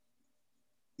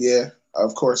 yeah,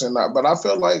 of course, and not. But I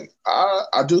feel like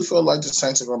I do feel like the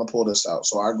Saints are going to pull this out.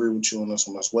 So I agree with you on this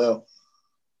one as well.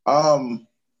 Um,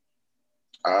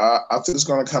 I think it's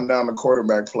going to come down to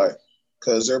quarterback play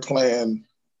because they're playing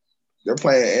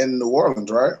in New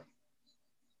Orleans, right?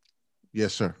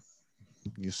 Yes, sir.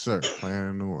 Yes, sir.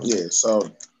 Playing in New Orleans. Yeah, so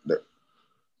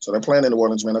they're playing in New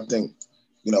Orleans, man. I think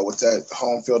with that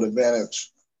home field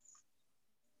advantage,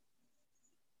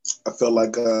 I feel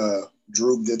like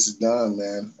Drew gets it done,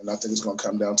 man. And I think it's going to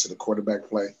come down to the quarterback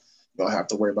play. You don't have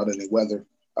to worry about any weather.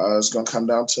 It's going to come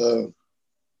down to.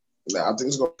 I think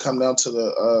it's going to come down to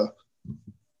the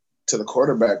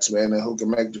quarterbacks, man, and who can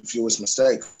make the fewest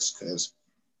mistakes. Because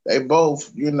they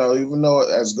both, even though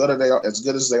as good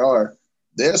as they are,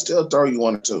 they'll still throw you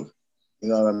one or two. You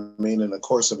know what I mean? In the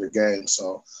course of the game.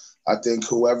 So I think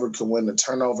whoever can win the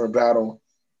turnover battle,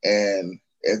 and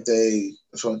if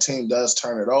a team does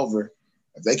turn it over,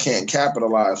 if they can't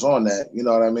capitalize on that, you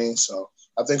know what I mean? So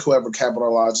I think whoever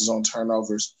capitalizes on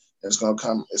turnovers, it's going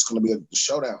to be a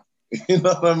showdown. You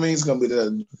know what I mean? It's going to be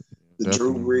the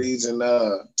Drew Brees and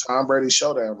Tom Brady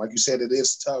showdown. Like you said, it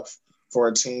is tough for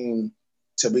a team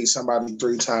to beat somebody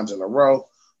 3 times in a row.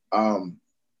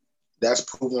 That's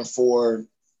proven for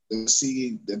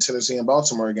the Tennessee and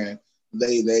Baltimore game.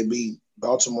 They beat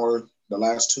Baltimore the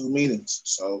last 2 meetings.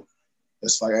 So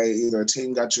it's like, hey, either a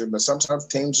team got your, but sometimes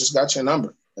teams just got your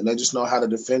number, and they just know how to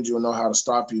defend you and know how to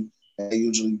stop you, and they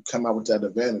usually come out with that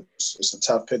advantage. It's a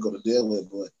tough pickle to deal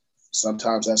with, but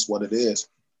sometimes that's what it is.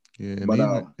 Yeah, but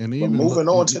moving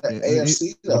on to the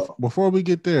AFC though. Before we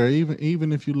get there,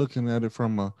 even if you're looking at it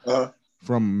from a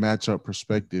matchup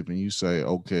perspective, and you say,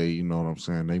 okay, you know what I'm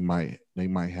saying, they might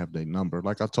have their number.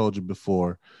 Like I told you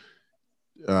before,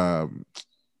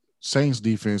 Saints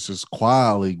defense is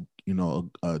quietly,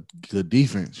 a good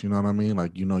defense. You know what I mean?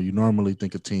 Like, you normally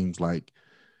think of teams like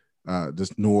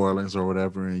this New Orleans or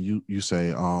whatever, and you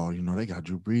say, oh, they got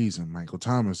Drew Brees and Michael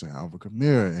Thomas and Alvin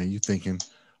Kamara, and you thinking,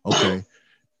 okay,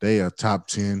 they are top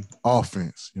 10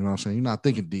 offense. You know what I'm saying? You're not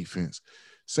thinking defense.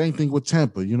 Same thing with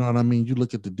Tampa. You know what I mean? You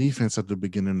look at the defense at the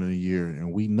beginning of the year,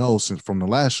 and we know since from the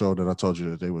last show that I told you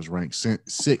that they was ranked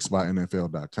 6 by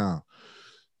NFL.com.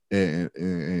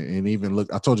 And even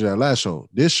look, I told you that last show.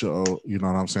 This show, you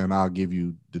know what I'm saying? I'll give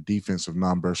you the defensive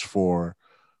numbers or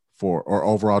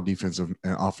overall defensive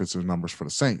and offensive numbers for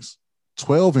the Saints. They're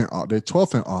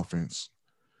 12th in offense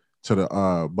to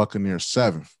the Buccaneers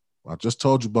 7th. I just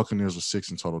told you Buccaneers were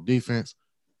 6th in total defense.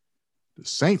 The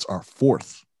Saints are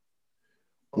 4th.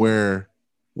 Where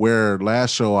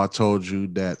last show I told you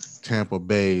that Tampa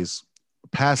Bay's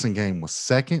passing game was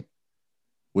 2nd,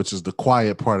 which is the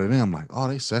quiet part of them. Like, oh,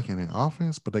 they 2nd in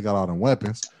offense, but they got all them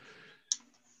weapons.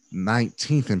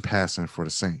 19th in passing for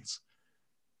the Saints.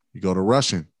 You go to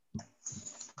rushing.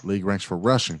 League ranks for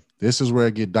rushing. This is where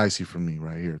it get dicey for me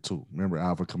right here too. Remember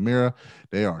Alvin Kamara,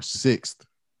 they are 6th.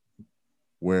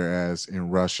 Whereas in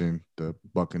rushing, the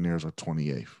Buccaneers are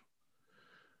 28th.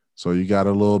 So you got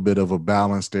a little bit of a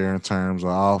balance there in terms of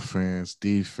offense,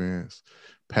 defense.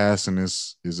 Passing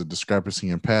is a discrepancy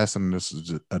in passing. This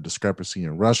is a discrepancy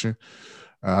in rushing.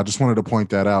 I just wanted to point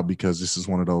that out because this is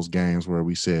one of those games where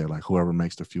we said, like, whoever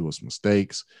makes the fewest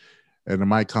mistakes. And it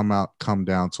might come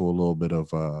down to a little bit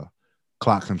of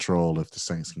clock control if the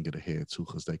Saints can get ahead too,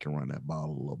 because they can run that ball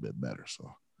a little bit better.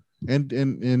 So, and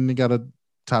they got a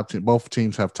top 10. Both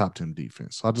teams have top 10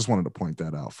 defense. So I just wanted to point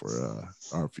that out for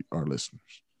our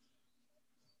listeners.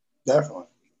 Definitely.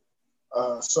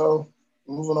 So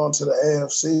moving on to the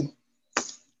AFC.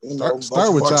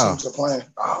 Start with y'all. Teams are playing.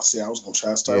 Oh, see, I was gonna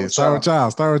try to start with y'all.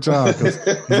 Start with y'all because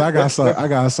I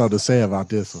got something to say about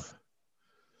this one.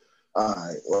 All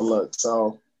right. Well, look.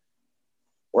 So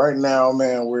right now,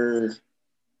 man,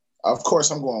 of course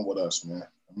I'm going with us, man.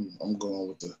 I'm going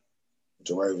with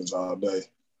the Ravens all day.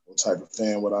 What type of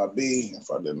fan would I be if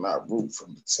I did not root for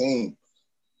the team?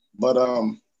 But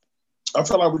I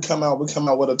feel like we come out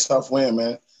with a tough win,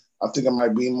 man. I think it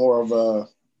might be more of a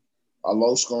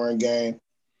low scoring game.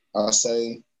 I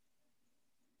say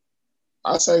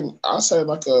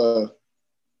like a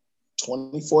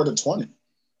 24-20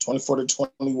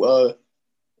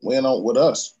 win with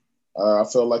us. I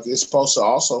feel like it's supposed to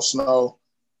also snow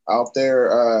out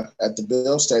there at the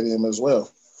Bill Stadium as well.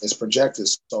 It's projected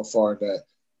so far that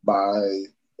by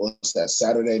what's that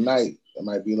Saturday night, it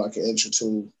might be like an inch or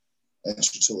two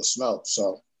of snow.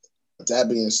 So with that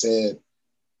being said,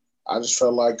 I just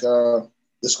feel like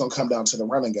it's going to come down to the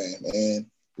running game, and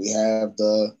we have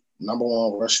the number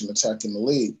one rushing attack in the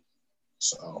league.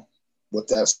 So with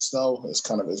that snow, it's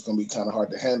going to be kind of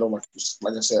hard to handle. Like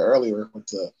I said earlier with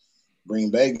the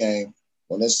Green Bay game,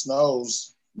 when it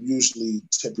snows, usually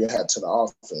tip your hat to the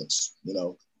offense.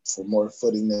 For more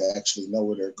footing, they actually know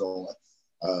where they're going,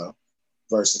 uh,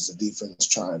 versus the defense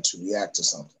trying to react to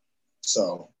something.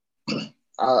 So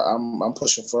I'm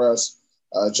pushing for us.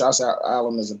 Josh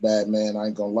Allen is a bad man. I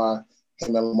ain't gonna lie.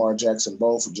 Him and Lamar Jackson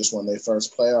both just won their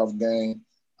first playoff game.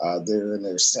 They're in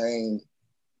their same.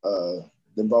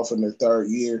 They're both in their third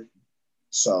year,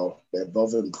 so they're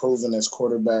both improving as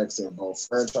quarterbacks. They're both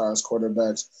franchise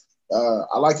quarterbacks.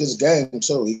 I like his game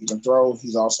too. He can throw.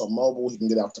 He's also mobile. He can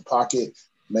get out the pocket,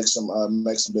 make some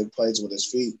big plays with his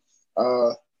feet.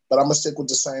 But I'm gonna stick with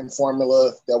the same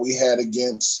formula that we had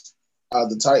against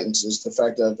the Titans. Is the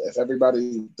fact that if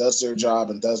everybody does their job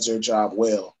and does their job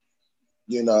well,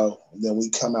 then we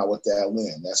come out with that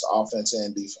win. That's offense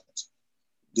and defense.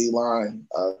 D line,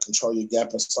 control your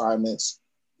gap assignments,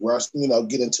 rush,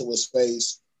 get into his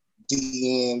space.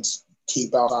 D ends,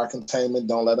 keep outside containment,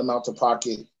 don't let him out the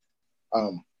pocket.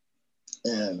 Um,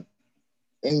 and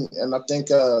and I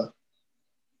think our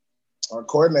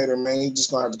coordinator, man, he's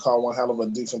just gonna have to call one hell of a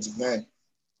defensive game.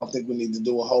 I don't think we need to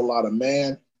do a whole lot of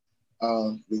man,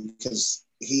 because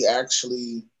he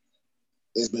actually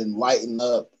has been lighting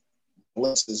up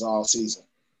blitzes all season.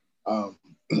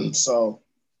 So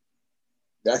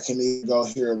that can either go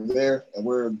here or there, and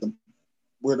we're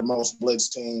the most blitz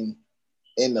team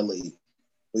in the league.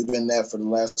 We've been that for the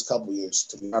last couple of years,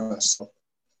 to be honest. So,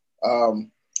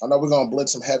 I know we're gonna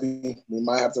blitz them heavy. We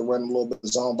might have to run a little bit of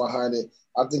zone behind it.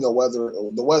 I think the weather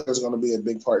is going to be a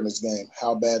big part in this game.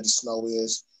 How bad the snow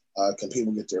is, can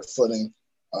people get their footing?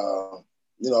 Of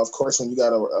course, when you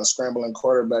got a scrambling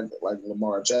quarterback like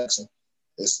Lamar Jackson,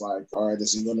 it's like, all right,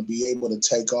 is he going to be able to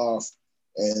take off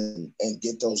and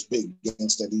get those big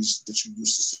gains that you used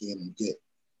to seeing him get?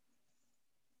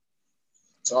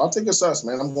 So I think it's us,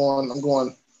 man. I'm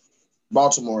going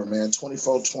Baltimore, man.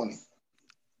 24-20.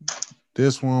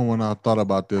 This one, when I thought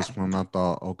about this one, I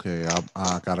thought, okay,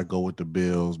 I got to go with the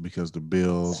Bills because the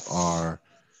Bills are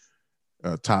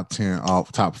top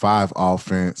 5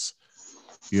 offense.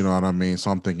 You know what I mean?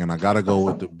 So I'm thinking I got to go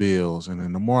with the Bills. And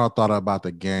then the more I thought about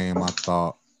the game, I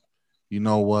thought, you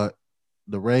know what?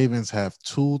 The Ravens have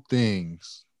two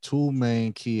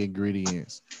main key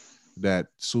ingredients that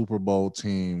Ravens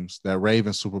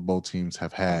Super Bowl teams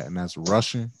have had, and that's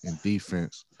rushing and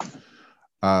defense.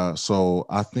 So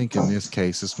I think in this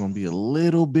case, it's going to be a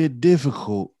little bit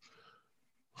difficult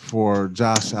for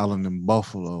Josh Allen in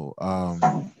Buffalo.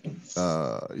 Y'all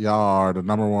are the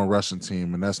number one rushing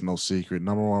team, and that's no secret.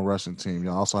 Number one rushing team.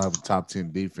 Y'all also have a top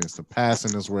 10 defense. The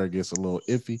passing is where it gets a little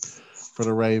iffy for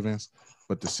the Ravens,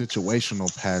 but the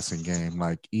situational passing game,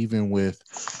 like even with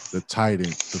the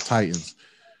Titans,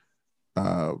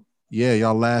 yeah,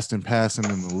 y'all last in passing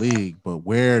in the league, but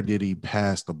where did he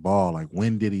pass the ball? Like,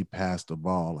 when did he pass the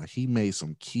ball? Like, he made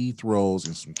some key throws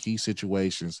in some key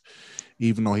situations,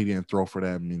 even though he didn't throw for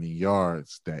that many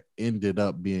yards, that ended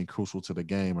up being crucial to the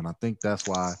game. And I think that's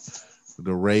why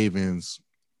the Ravens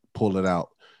pull it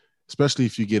out, especially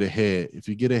if you get ahead. If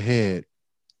you get ahead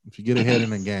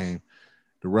in the game,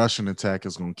 the rushing attack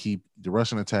in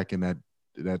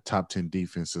that top 10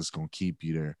 defense is going to keep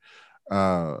you there.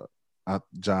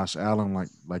 Josh Allen,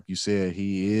 like you said,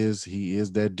 he is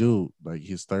that dude. Like,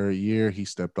 his third year, he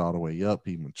stepped all the way up.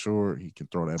 He matured. He can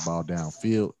throw that ball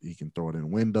downfield. He can throw it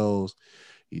in windows.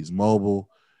 He's mobile.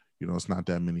 It's not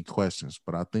that many questions.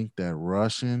 But I think that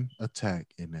rushing attack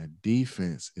and that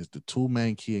defense is the two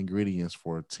main key ingredients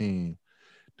for a team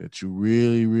that you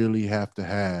really, really have to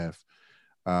have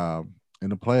in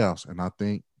the playoffs. And I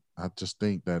just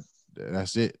think that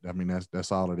that's it. I mean,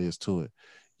 that's all it is to it.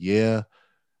 Yeah.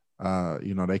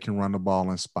 They can run the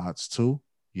ball in spots too.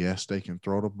 Yes, they can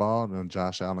throw the ball, and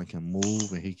Josh Allen can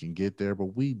move and he can get there.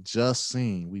 But we just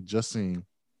seen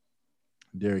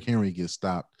Derrick Henry get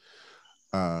stopped.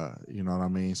 You know what I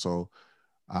mean? So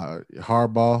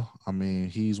Harbaugh, I mean,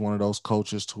 he's one of those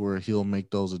coaches to where he'll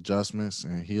make those adjustments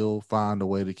and he'll find a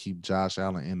way to keep Josh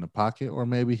Allen in the pocket, or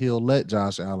maybe he'll let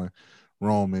Josh Allen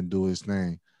roam and do his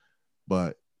thing.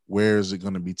 But where is it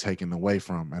going to be taken away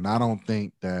from? And I don't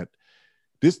think that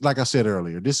this, like I said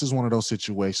earlier, this is one of those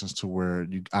situations to where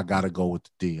I got to go with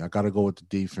the D. I got to go with the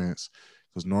defense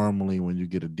Because normally when you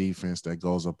get a defense that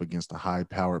goes up against a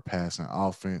high-powered passing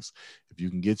offense, if you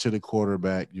can get to the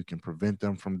quarterback, you can prevent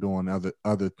them from doing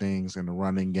other things in the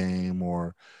running game,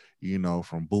 or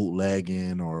from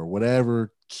bootlegging or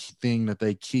whatever thing that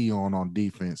they key on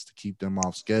defense to keep them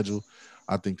off schedule.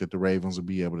 I think that the Ravens will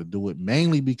be able to do it,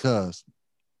 mainly because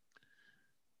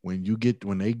when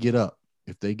they get up,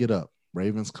 if they get up,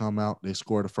 Ravens come out, they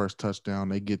score the first touchdown,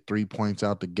 they get 3 points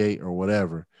out the gate or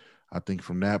whatever. I think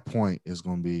from that point it's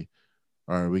going to be,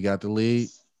 all right, we got the lead.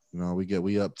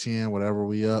 We up 10, whatever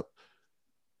we up.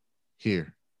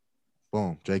 Here.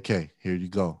 Boom. JK, here you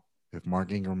go. If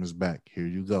Mark Ingram is back, here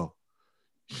you go.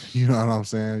 You know what I'm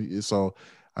saying? So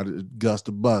Gus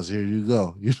the Bus, here you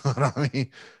go. You know what I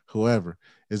mean? Whoever.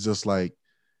 It's just like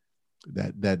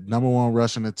that number one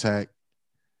rushing attack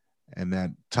and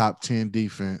that top 10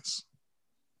 defense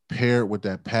paired with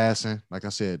that passing. Like I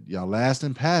said, y'all last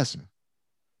in passing,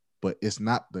 but it's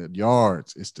not the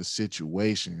yards, it's the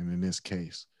situation. And in this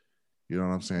case, you know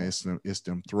what I'm saying? It's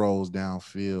them throws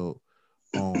downfield,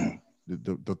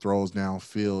 the throws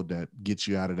downfield that get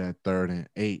you out of that 3rd and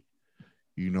 8.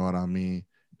 You know what I mean?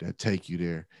 That take you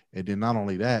there. And then not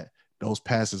only that, those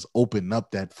passes open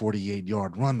up that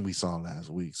 48-yard run we saw last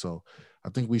week. So I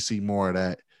think we see more of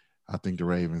that. I think the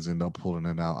Ravens end up pulling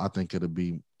it out. I think it'll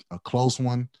be a close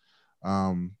one,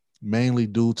 mainly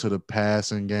due to the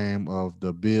passing game of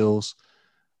the Bills.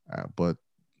 But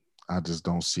I just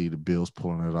don't see the Bills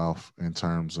pulling it off in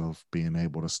terms of being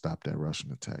able to stop that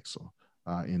rushing attack. So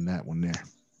in that one there.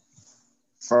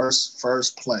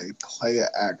 First play of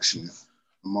action.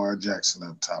 Lamar Jackson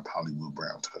up top, Hollywood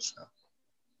Brown touchdown.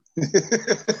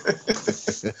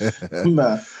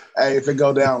 Nah, hey, if it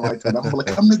go down like that, I'm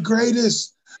like, I'm the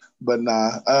greatest. But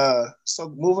nah. So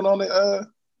moving on to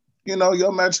your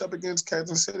matchup against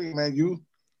Kansas City, man.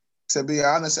 To be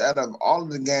honest, out of all of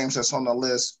the games that's on the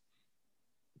list,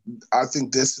 I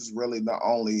think this is really the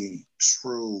only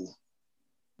true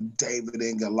David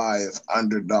and Goliath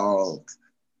underdog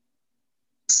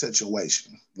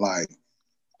situation. Like,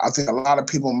 I think a lot of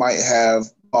people might have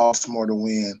Baltimore to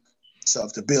win. So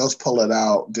if the Bills pull it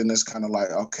out, then it's kind of like,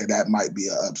 okay, that might be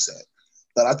an upset.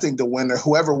 But I think the winner,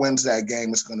 whoever wins that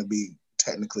game, is going to be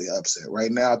technically upset.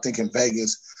 Right now, I think in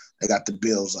Vegas, they got the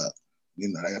Bills up.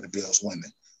 They got the Bills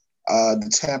winning. The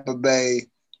Tampa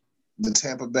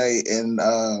Bay and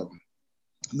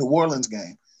New Orleans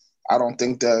game, I don't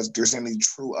think there's any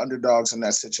true underdogs in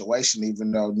that situation,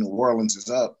 even though New Orleans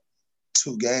is up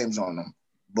 2 games on them.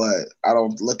 But I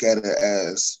don't look at it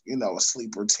as, a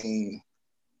sleeper team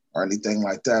or anything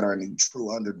like that, or any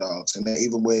true underdogs. And then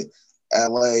even with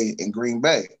LA and Green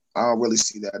Bay, I don't really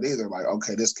see that either. Like,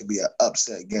 okay, this could be an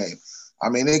upset game. I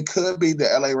mean, it could be the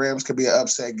LA Rams could be an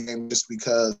upset game just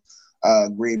because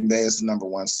Green Bay is the number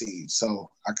 1 seed.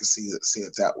 So I can see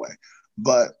it that way.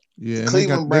 But yeah, and they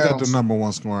got the number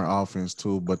 1 scoring offense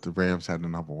too, but the Rams had the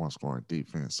number 1 scoring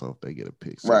defense. So if they get a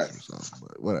pick 6 or something,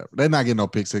 but whatever. They're not getting no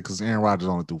pick 6 because Aaron Rodgers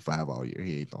only threw 5 all year.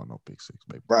 He ain't throwing no pick 6,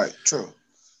 baby. Right, true.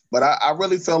 But I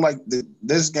really feel like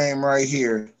this game right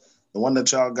here, the one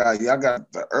that y'all got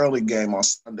the early game on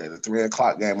Sunday, the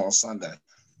 3:00 game on Sunday.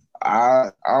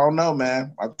 I don't know,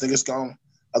 man. I think it's gonna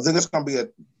be a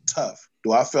tough.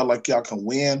 Do I feel like y'all can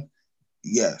win?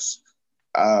 Yes.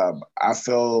 I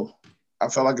feel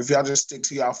like if y'all just stick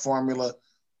to y'all formula,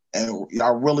 and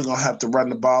y'all really gonna have to run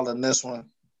the ball in this one,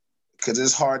 because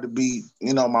it's hard to beat.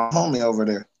 My homie over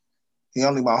there. He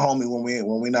only my homie when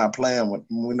we're not playing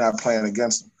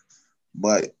against him.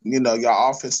 But your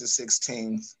offense is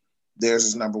 16th. Theirs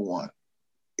is number 1.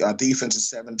 Your defense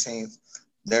is 17th.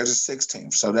 Theirs is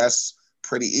 16th. So that's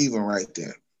pretty even right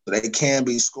there. So they can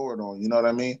be scored on. You know what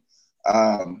I mean?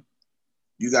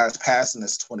 You guys passing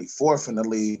is 24th in the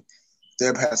league.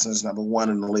 Their passing is number 1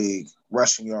 in the league.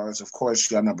 Rushing yards, of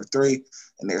course, you're number 3,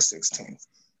 and they're 16th.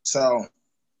 So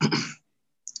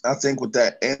I think with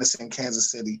that, Anderson,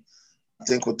 Kansas City, I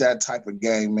think with that type of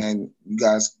game, man, you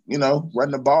guys,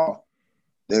 run the ball.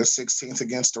 They're 16th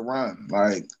against the run.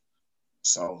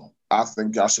 So I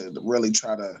think y'all should really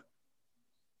try to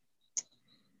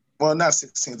 – well, not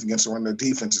 16th against the run. Their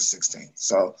defense is 16th.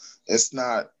 So it's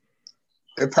not –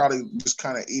 they're probably just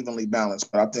kind of evenly balanced.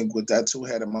 But I think with that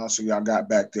 2-headed monster y'all got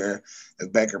back there,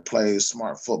 if Baker plays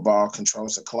smart football,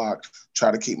 controls the clock,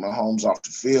 try to keep Mahomes off the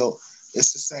field,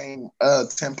 it's the same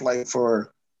template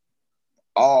for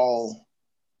all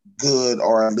good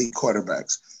or elite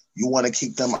quarterbacks. You want to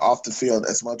keep them off the field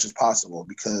as much as possible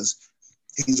because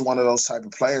he's one of those type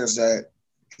of players that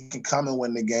he can come and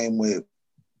win the game with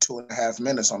 2.5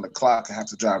 minutes on the clock and have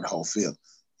to drive the whole field.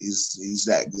 He's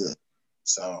that good.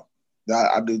 So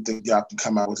I do think y'all can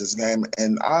come out with this game,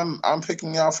 and I'm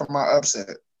picking y'all for my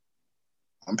upset.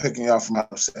 I'm picking y'all for my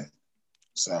upset.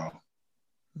 So,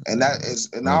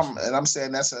 I'm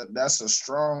saying that's a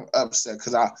strong upset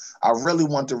because I really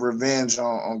want the revenge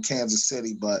on Kansas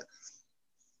City, but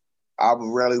I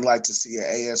would really like to see an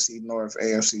AFC North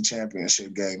AFC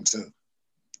Championship game too.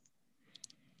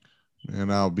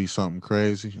 And that would be something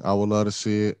crazy. I would love to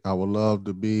see it. I would love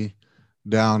to be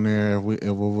down there if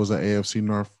it was an AFC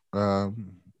North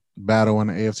battle in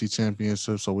the AFC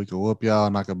Championship, so we could whoop y'all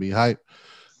and I could be hyped.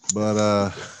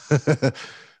 But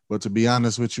but to be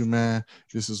honest with you, man,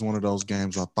 this is one of those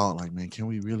games I thought like, man, can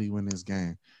we really win this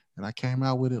game? And I came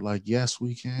out with it like, yes,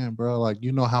 we can, bro. Like,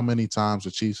 you know how many times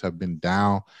the Chiefs have been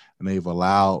down and they've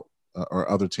allowed or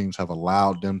other teams have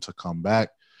allowed them to come back.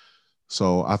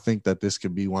 So I think that this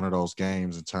could be one of those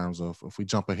games in terms of if we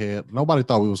jump ahead. Nobody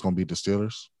thought we was going to beat the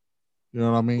Steelers. You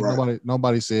know what I mean? Right.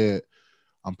 Nobody said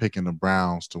I'm picking the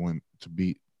Browns to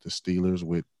beat the Steelers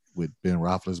with Ben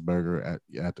Roethlisberger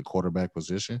at the quarterback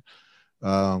position.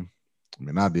 I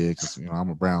mean, I did because I'm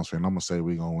a Browns fan. I'm gonna say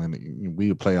we're gonna win. We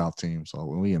a playoff team, so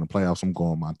when we in the playoffs, I'm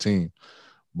going my team.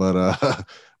 But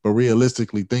but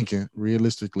realistically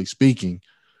speaking,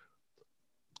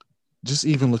 just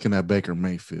even looking at Baker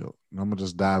Mayfield, and I'm gonna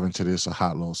just dive into this a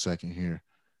hot little second here.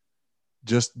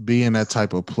 Just being that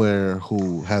type of player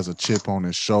who has a chip on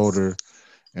his shoulder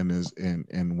and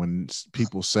and when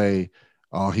people say,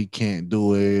 oh, he can't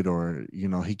do it, or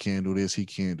he can't do this, he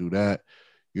can't do that,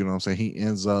 what I'm saying, he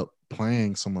ends up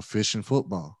playing some efficient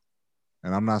football.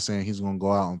 And I'm not saying he's gonna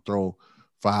go out and throw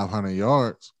 500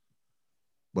 yards,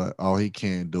 but he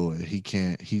can't do it. He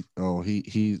can't.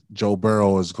 Joe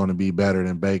Burrow is going to be better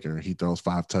than Baker. He throws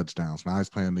 5 touchdowns. Now he's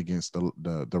playing against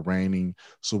the reigning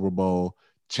Super Bowl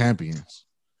champions.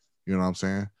 You know what I'm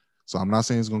saying? So I'm not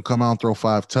saying he's going to come out and throw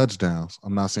 5 touchdowns.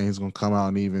 I'm not saying he's going to come out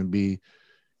and even be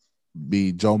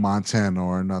Joe Montana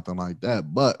or nothing like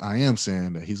that. But I am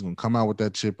saying that he's going to come out with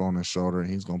that chip on his shoulder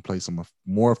and he's going to play some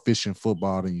more efficient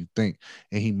football than you think.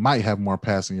 And he might have more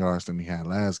passing yards than he had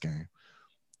last game.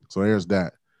 So there's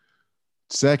that.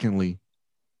 Secondly,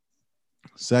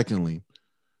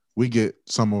 we get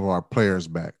some of our players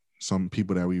back, some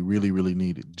people that we really, really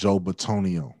needed. Joe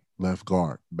Bitonio, left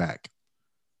guard, back.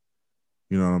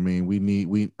 You know what I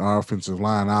mean? Our offensive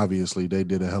line, obviously, they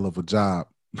did a hell of a job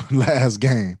last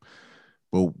game,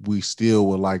 but we still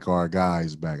would like our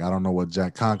guys back. I don't know what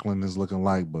Jack Conklin is looking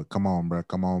like, but come on, bro,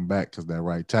 come on back, because that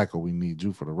right tackle, we need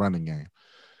you for the running game.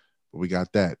 But we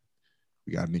got that.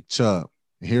 We got Nick Chubb.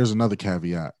 And here's another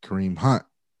caveat. Kareem Hunt.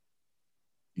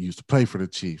 He used to play for the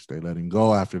Chiefs. They let him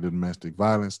go after the domestic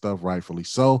violence stuff, rightfully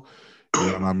so. You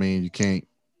know what I mean? You can't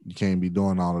be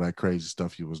doing all of that crazy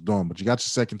stuff you was doing. But you got your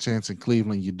second chance in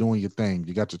Cleveland. You're doing your thing.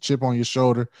 You got your chip on your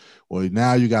shoulder. Well,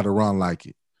 now you got to run like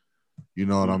it. You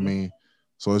know what I mean?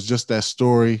 So it's just that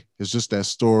story. It's just that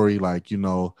story. Like,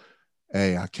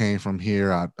 hey, I came from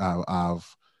here.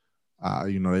 I've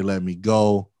they let me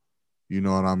go. You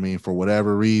know what I mean? For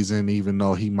whatever reason, even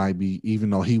though he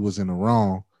was in the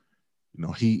wrong.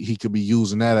 He could be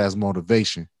using that as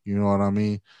motivation. You know what I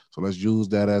mean? So let's use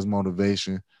that as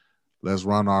motivation. Let's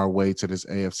run our way to this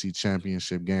AFC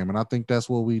Championship game. And I think that's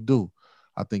what we do.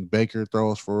 I think Baker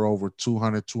throws for over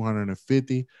 200,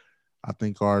 250. I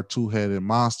think our two-headed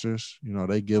monsters,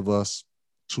 they give us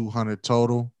 200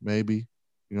 total, maybe,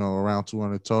 around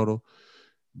 200 total.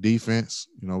 Defense,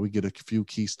 we get a few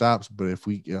key stops. But I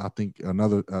think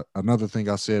another thing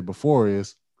I said before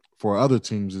is for other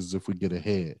teams is if we get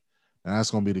ahead. And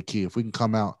that's going to be the key. If we can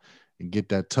come out and get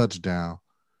that touchdown,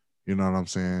 you know what I'm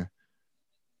saying?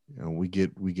 We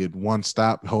get one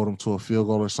stop, hold them to a field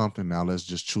goal or something. Now let's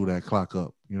just chew that clock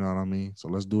up. You know what I mean? So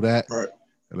let's do that. Right.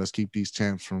 And let's keep these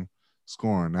champs from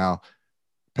scoring. Now,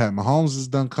 Pat Mahomes has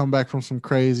done come back from some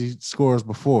crazy scores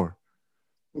before.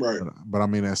 Right. But I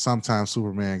mean, at sometimes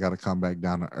Superman got to come back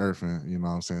down to earth and, you know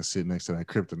what I'm saying, sit next to that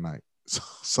kryptonite.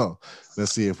 So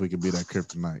let's see if we can be that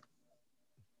kryptonite.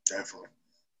 Definitely.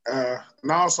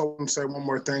 And I also want to say one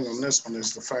more thing on this one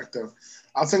is the fact that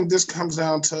I think this comes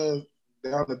down to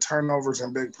the turnovers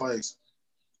and big plays.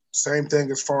 Same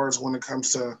thing as far as when it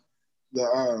comes to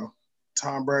the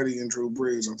Tom Brady and Drew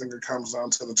Brees. I think it comes down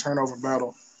to the turnover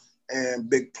battle and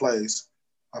big plays.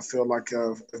 I feel like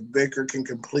if Baker can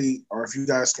complete, or if you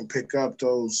guys can pick up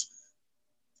those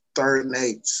 3rd and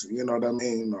 8s, you know what I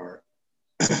mean, or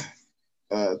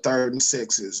 3rd and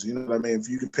 6s, you know what I mean. If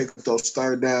you can pick up those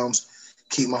 3rd downs,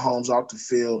 keep Mahomes off the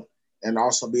field, and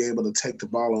also be able to take the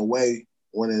ball away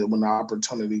when the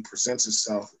opportunity presents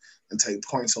itself and take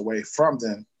points away from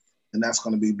them, and that's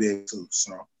going to be big too.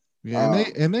 So yeah,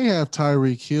 and they have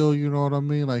Tyreek Hill. You know what I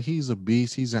mean? Like, he's a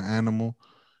beast. He's an animal.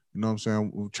 You know what I'm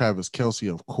saying? Travis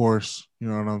Kelce, of course. You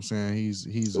know what I'm saying?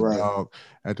 He's a Right. dog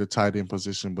at the tight end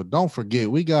position. But don't forget,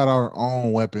 we got our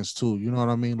own weapons too. You know what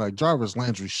I mean? Like Jarvis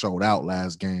Landry showed out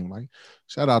last game. Like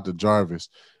shout out to Jarvis.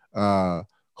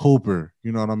 Hooper,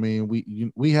 you know what I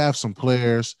mean? We have some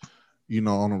players, you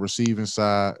know, on the receiving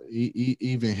side.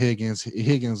 Even Higgins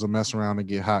will mess around and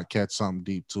get hot, catch something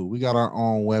deep too. We got our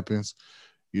own weapons.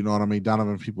 You know what I mean?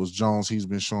 Donovan Peoples-Jones, he's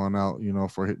been showing out, you know,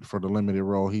 for the limited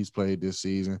role he's played this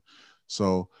season.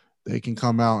 So they can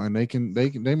come out and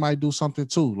they might do something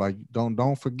too. Like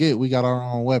don't forget we got our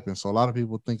own weapons. So a lot of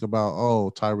people think about,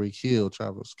 oh, Tyreek Hill,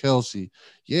 Travis Kelce.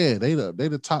 Yeah, they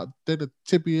the top, they the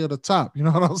tippy of the top. You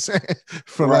know what I'm saying?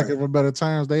 For lack Right. of a better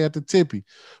terms, they at the tippy.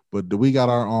 But we got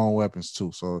our own weapons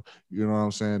too. So you know what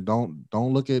I'm saying? Don't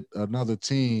look at another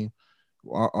team.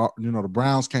 You know, the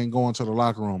Browns can't go into the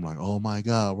locker room like, oh my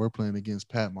God, we're playing against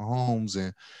Pat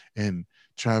Mahomes and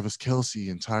Travis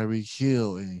Kelce and Tyreek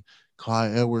Hill and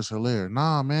Clyde Edwards-Helaire.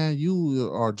 Nah, man, you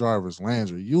are Jarvis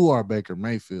Landry. You are Baker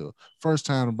Mayfield. First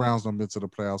time the Browns done been to the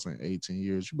playoffs in 18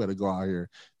 years. You better go out here and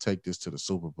take this to the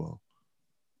Super Bowl.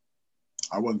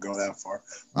 I wouldn't go that far,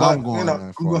 I'm but going that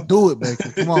I'm far. going. Do it,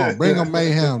 Baker. Come on, bring them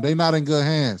mayhem. They not in good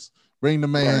hands. Bring the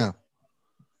Right. mayhem.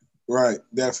 Right.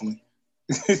 Definitely.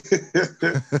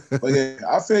 But yeah,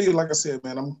 I feel you. Like I said,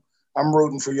 man, I'm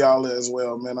rooting for y'all as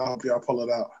well, man. I hope y'all pull it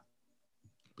out.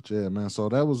 But yeah, man. So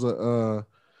that was a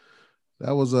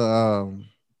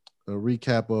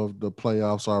recap of the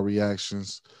playoffs, our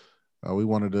reactions. We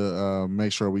wanted to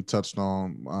make sure we touched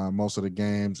on most of the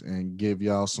games and give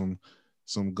y'all some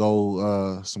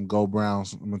go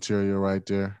Browns material right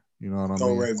there. You know what I Go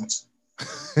mean? Ravens.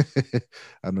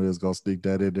 I knew he was gonna sneak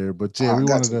that in there, but yeah, I we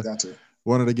got wanted to, to got to.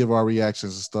 wanted to give our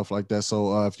reactions and stuff like that.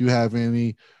 So if you have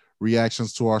any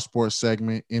reactions to our sports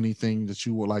segment, anything that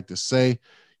you would like to say,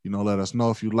 you know, let us know.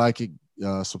 If you like it,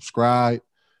 subscribe,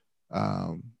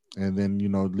 um, and then you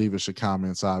know leave us your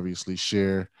comments. Obviously,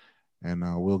 share, and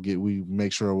we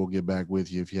make sure we'll get back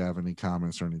with you if you have any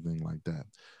comments or anything like that.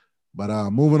 But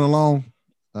moving along,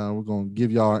 we're gonna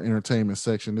give y'all our entertainment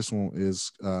section. This one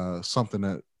is something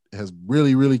that has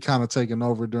really kind of taken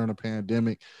over during the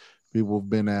pandemic. People have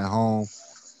been at home.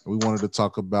 We wanted to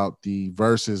talk about the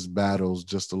versus battles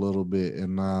just a little bit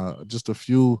and just a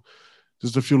few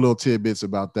little tidbits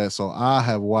about that. So I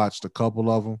have watched a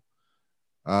couple of them.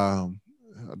 I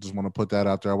just want to put that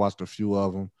out there. I watched a few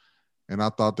of them, and I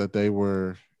thought that they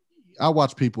were. I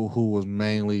watched people who was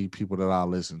mainly people that I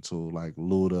listened to, like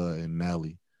Luda and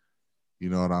Nelly. You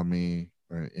know what I mean?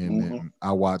 And Mm-hmm. then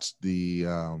I watched the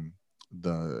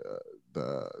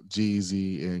the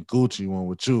Jeezy and Gucci one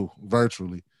with you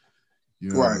virtually.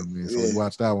 You know what Right. I mean? So we Yeah.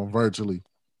 watched that one virtually.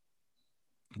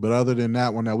 But other than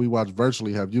that one that we watched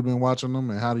virtually, have you been watching them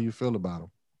and how do you feel about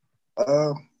them?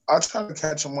 Uh, I try to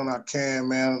catch them when I can,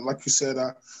 man. Like you said,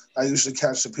 I usually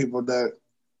catch the people that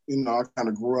I kind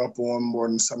of grew up on more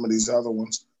than some of these other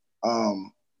ones.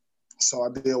 Um, so I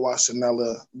did watch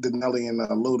Nelly and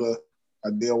Luda. I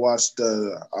did watch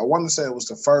I want to say it was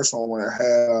the first one where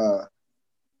it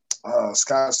had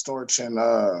Scott Storch and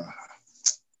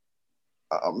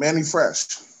Manny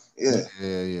Fresh. Yeah,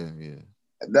 Yeah.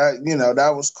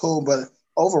 that was cool. But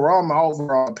overall, my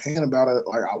overall opinion about it,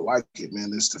 like I like it,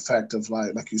 man. It's the fact of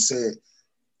like you said,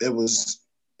 it was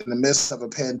in the midst of a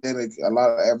pandemic. A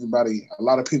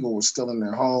lot of people were still in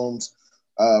their homes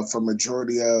for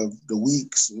majority of the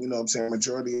weeks. You know what I'm saying?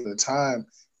 Majority of the time,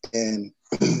 and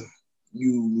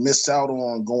you miss out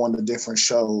on going to different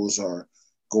shows or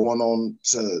going on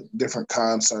to different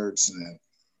concerts and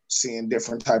seeing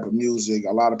different type of music.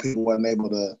 A lot of people weren't able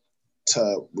to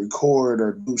record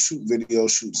or do shoot video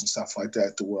shoots and stuff like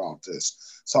that throughout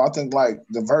this. So I think like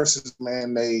the verses,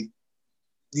 man,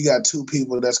 you got two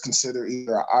people that's considered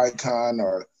either an icon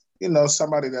or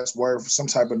somebody that's worth some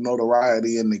type of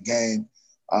notoriety in the game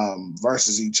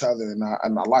versus each other, and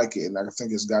I like it, and I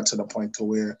think it's got to the point to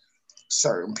where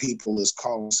certain people is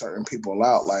calling certain people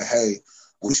out, like, hey,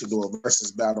 we should do a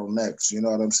versus battle next. You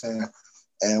know what I'm saying?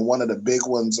 And one of the big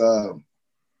ones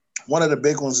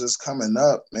is coming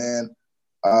up, man.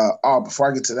 Before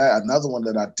I get to that, another one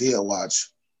that I did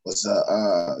watch was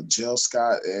Jill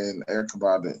Scott and Erykah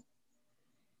Badu.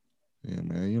 Yeah,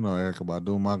 man. You know Erykah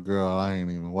Badu, my girl. I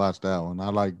ain't even watched that one. I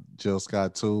like Jill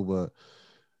Scott too, but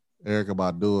Erykah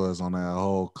Badu is on that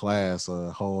whole class,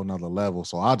 a whole nother level.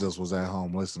 So I just was at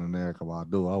home listening to Erykah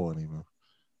Badu. I wasn't even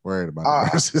worried about the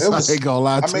verses. It I was. ain't gonna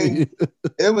lie I to mean, you.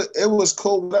 it was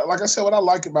cool. Like I said, what I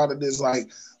like about it is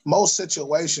like most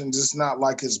situations, it's not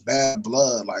like it's bad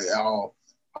blood. Like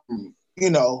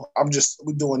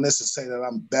we're doing this to say that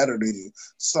I'm better than you.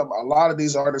 A lot of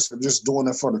these artists are just doing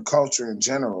it for the culture in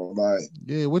general. Like,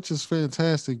 Yeah, which is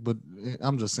fantastic. But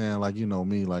I'm just saying, like,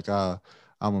 me, like I'm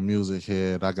a music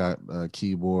head. I got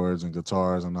keyboards and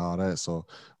guitars and all that. So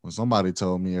when somebody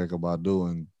told me Erica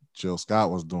Badu and Jill Scott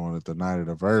was doing it the night of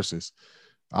the verses,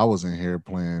 I was in here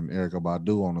playing Erica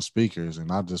Badu on the speakers,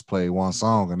 and I just played one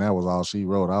song, and that was all she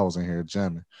wrote. I was in here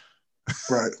jamming.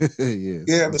 right. Yeah, so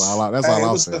Yeah, but that's hey, all it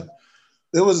I'll was say.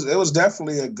 it was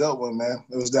definitely a good one, man.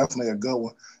 It was definitely a good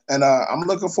one, and I'm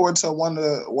looking forward to one of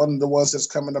the ones that's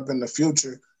coming up in the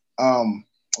future. I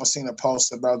seen a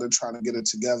post about they're trying to get it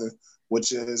together,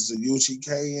 which is the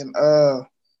UGK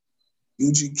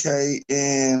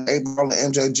and 8 Ball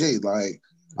and MJG. Like,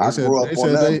 They I said grew they up on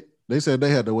said them. they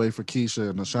had to wait for Keisha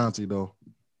and Ashanti though.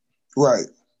 Right.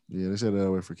 Yeah, they said they had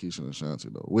to wait for Keisha and Ashanti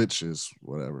though, which is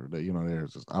whatever. They they're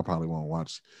just I probably won't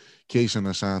watch Keisha and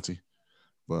Ashanti,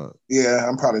 but Yeah,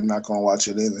 I'm probably not gonna watch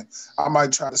it either. I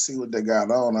might try to see what they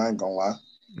got on. I ain't gonna lie.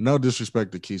 no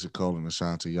disrespect to Keisha Cole and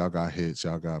Ashanti. Y'all got hits,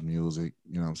 y'all got music,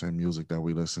 what I'm saying? Music that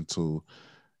we listen to.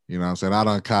 You know what I'm saying? I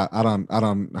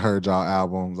done heard y'all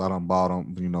albums. I done bought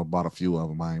them, bought a few of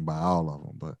them. I ain't buy all of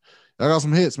them, but y'all got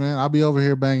some hits, man. I'll be over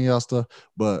here banging y'all stuff,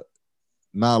 but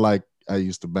not like I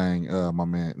used to bang my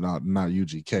man, not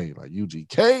UGK, like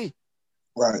UGK.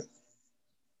 Right.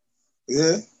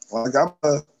 Yeah. Like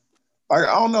like I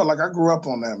don't know. Like, I grew up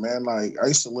on that, man. Like, I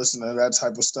used to listen to that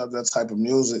type of stuff, that type of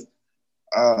music.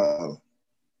 Uh,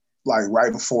 like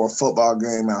right before a football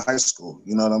game in high school.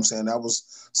 You know what I'm saying? That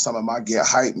was some of my get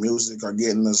hype music or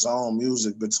get in the zone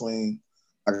music between,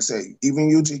 like I said, even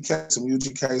UGK, some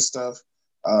UGK stuff,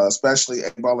 especially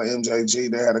 8 Ball and MJG.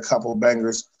 They had a couple of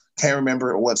bangers. Can't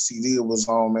remember what CD it was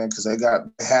on, man, because they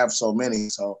have so many.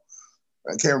 So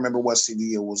I can't remember what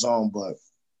CD it was on, but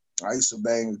I used to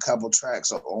bang a couple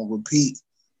tracks on repeat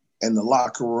in the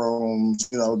locker rooms,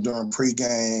 during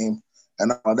pregame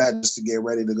and all that, just to get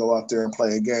ready to go out there and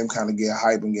play a game, kind of get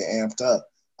hype and get amped up.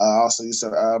 I also used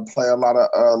to play a lot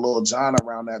of Lil Jon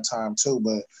around that time too.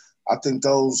 But I think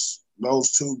those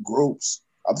two groups,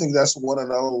 I think that's one of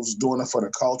those doing it for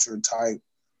the culture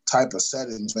type of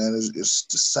settings, man. It's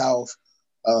the South.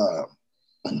 Uh,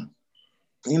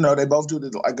 they both do the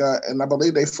like, and I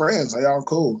believe they friends. They all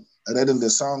cool, and they did the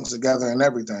songs together and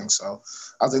everything. So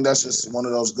I think that's just one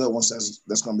of those good ones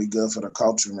that's gonna be good for the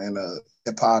culture, man.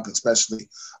 Hip hop, especially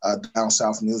down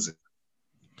south music.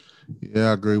 Yeah,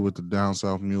 I agree with the down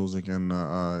south music and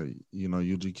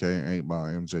UGK and 8 Ball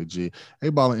MJG. 8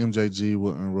 Ball and MJG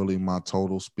wasn't really my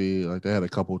total speed. Like they had a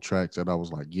couple tracks that I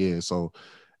was like, yeah. So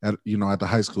at the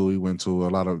high school we went to,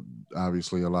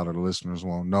 obviously a lot of the listeners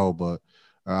won't know, but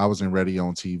I was in radio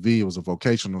on TV. It was a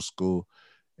vocational school,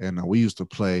 and we used to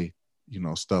play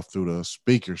stuff through the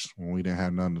speakers when we didn't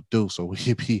have nothing to do. So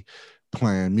we'd be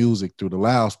playing music through the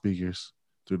loudspeakers,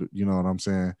 through the, you know what I'm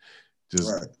saying, just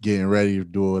Right. getting ready to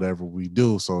do whatever we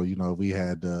do. So we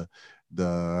had the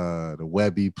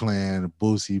Webby playing, the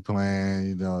Boosie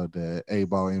playing, the 8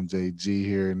 Ball MJG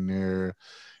here and there.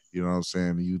 You know what I'm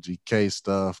saying? The UGK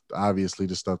stuff, obviously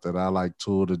the stuff that I like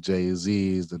too, the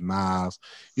Jay-Z's, the Nas,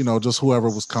 just whoever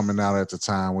was coming out at the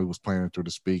time, we was playing it through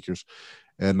the speakers.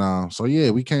 And so yeah,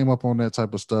 we came up on that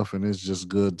type of stuff, and it's just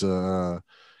good to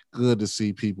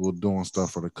see people doing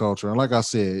stuff for the culture. And like I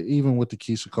said, even with the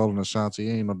Keisha Cole and Ashanti,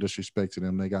 ain't no disrespect to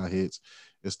them. They got hits.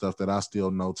 It's stuff that I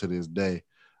still know to this day.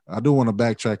 I do want to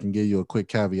backtrack and give you a quick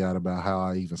caveat about how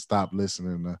I even stopped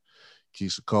listening to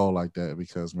Keisha Cole like that,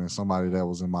 because man, somebody that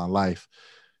was in my life,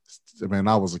 man,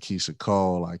 I was a Keisha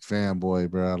Cole like fanboy,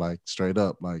 bro. Like straight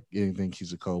up, like anything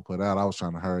Keisha Cole put out, I was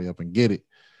trying to hurry up and get it.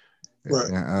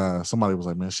 Right. And somebody was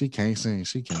like, man, she can't sing,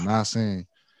 she cannot sing.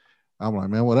 I'm like,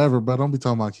 man, whatever, bro. Don't be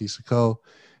talking about Keisha Cole.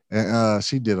 And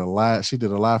she did a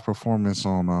live performance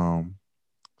on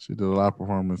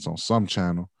some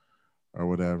channel or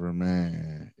whatever,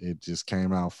 man. It just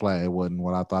came out flat. It wasn't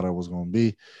what I thought it was gonna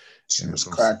be. She And was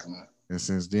so cracking. and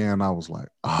since then I was like,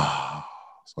 ah.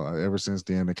 So ever since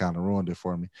then, they kind of ruined it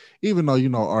for me. Even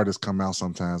though artists come out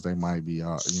sometimes, they might be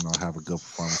have a good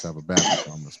performance, have a bad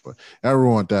performance, but that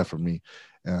ruined that for me.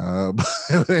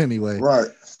 But anyway, Right.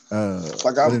 Like,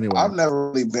 but I've anyway, never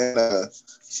really been a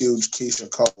huge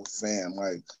Keisha Cole fan.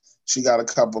 Like, she got a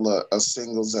couple of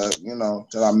singles that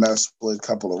I mess with, a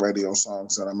couple of radio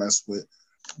songs that I mess with.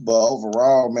 But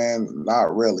overall, man,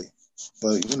 not really.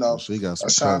 But well, she got some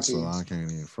cuts, so Ashanti, I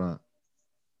can't even front.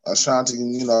 Ashanti,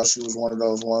 she was one of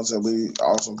those ones that we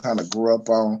also kind of grew up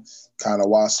on, kind of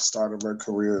watched the start of her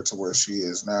career to where she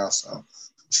is now. So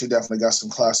she definitely got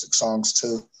some classic songs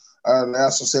too. They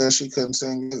also said she couldn't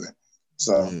sing either.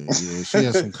 So Yeah, she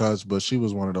had some cuts, but she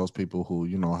was one of those people who,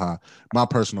 how my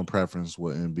personal preference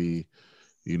wouldn't be,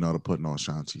 to put no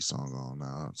Ashanti song on.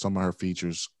 Now, some of her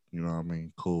features, what I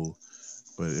mean, cool.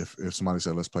 But if somebody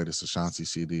said let's play this Ashanti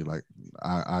CD, like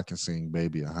I can sing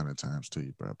 "Baby" 100 times to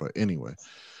you, bro. But anyway,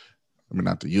 I mean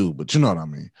not to you, but you know what I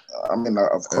mean. I mean,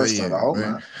 of course not. Yeah, I hope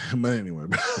man. not. But anyway,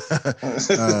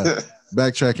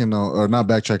 backtracking or not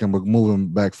backtracking, but moving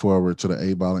back forward to the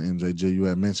 8 Ball and MJG, you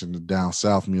had mentioned the down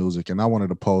south music, and I wanted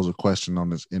to pose a question on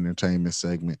this entertainment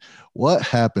segment. What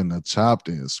happened to chopped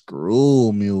and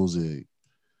screw music?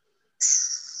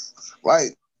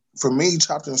 Like for me,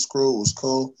 chopped and screwed was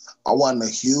cool. I wasn't a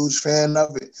huge fan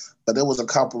of it, but there was a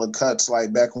couple of cuts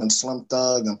like back when Slim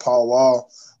Thug and Paul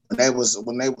Wall when they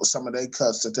was some of their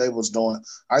cuts that they was doing.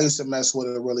 I used to mess with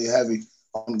it really heavy.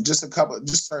 Just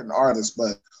certain artists,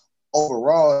 but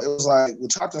overall, it was like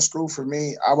with chopped and screwed for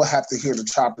me. I would have to hear the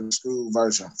chopped and screwed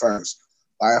version first.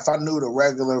 Like if I knew the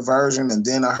regular version and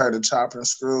then I heard the chopped and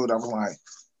screwed, I was like,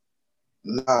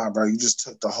 nah, bro, you just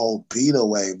took the whole beat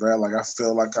away, bro. Like I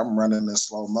feel like I'm running in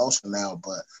slow motion now,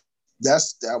 but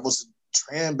that was a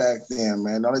trend back then,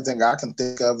 man. The only thing I can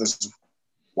think of is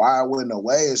why I went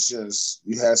away is just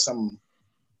you had some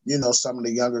of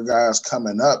the younger guys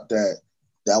coming up that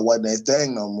wasn't their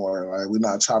thing no more. Like we're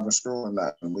not chopping screwing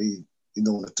nothing. We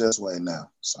doing it this way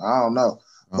now. So I don't know.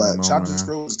 I don't But know, chopped and man.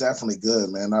 screw is definitely good,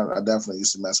 man. I definitely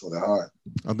used to mess with it hard.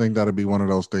 I think that'll be one of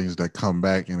those things that come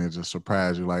back and it just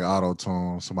surprise you, like auto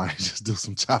tune. Somebody just do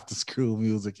some chop to screw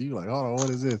music. You like, hold on, what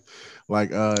is this?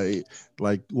 Like,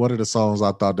 like what are the songs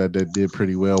I thought that did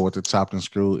pretty well with the chopped and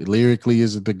screw? Lyrically,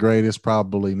 is it the greatest?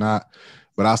 Probably not,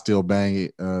 but I still bang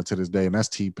it to this day. And that's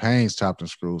T-Pain's chopped and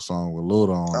screw song with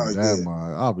Luda on Oh it. That yeah,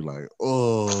 my, I'll be like,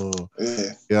 oh, yeah. you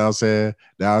know what I'm saying?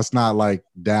 Now it's not like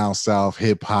down south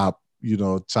hip hop,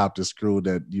 chopped and screwed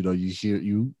that you hear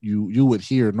you would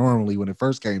hear normally when it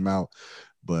first came out.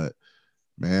 But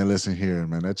man, listen here,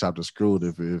 man, that chopped and screwed.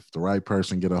 If the right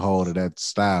person get a hold of that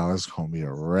style, it's gonna be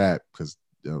a rap. Because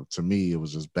to me, it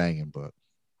was just banging. But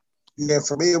Yeah,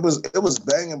 for me it was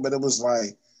banging, but it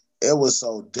was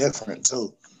so different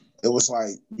too. It was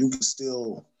like you could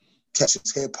still catch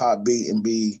his hip hop beat and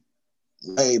be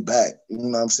laid back. You know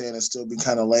what I'm saying? And still be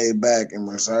kind of laid back and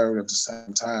reserved at the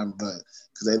same time, but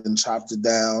because they didn't chopped it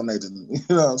down, they didn't, you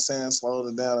know what I'm saying, slowed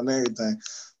it down and everything.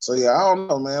 So yeah, I don't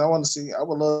know, man. I would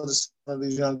love to see one of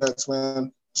these young guys,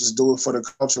 man, just do it for the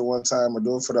culture one time or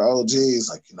do it for the OGs.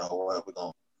 Like, you know what, we're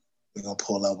gonna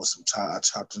pull up with some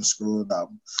chopped and screwed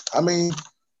album. I mean,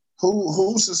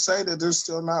 who's to say that they're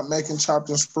still not making chopped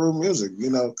and screwed music?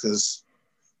 You know, because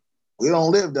we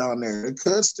don't live down there. It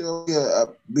could still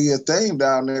be a thing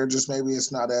down there. Just maybe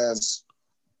it's not as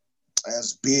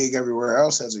big everywhere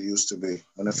else as it used to be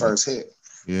when it yeah, first hit.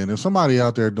 yeah. And if somebody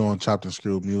out there doing chopped and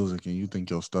screwed music and you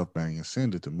think your stuff banging,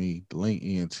 send it to me. The link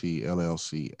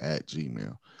ENTLLC at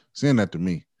Gmail. Send that to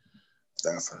me.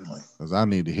 Definitely. Because I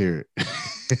need to hear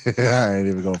it. I ain't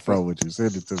even gonna front with you.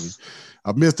 Send it to me.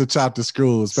 I missed the chop the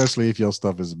screw, especially if your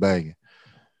stuff is banging.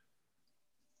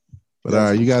 But all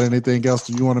right, you Definitely. got anything else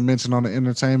you want to mention on the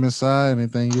entertainment side?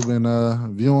 Anything you've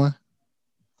been viewing?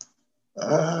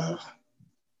 Uh,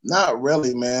 Not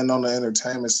really, man. On the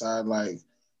entertainment side, like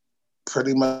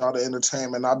pretty much all the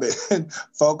entertainment I've been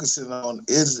focusing on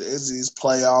is these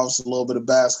playoffs, a little bit of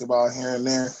basketball here and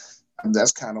there. And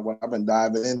that's kind of what I've been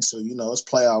diving into. You know, it's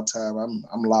playoff time.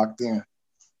 I'm locked in.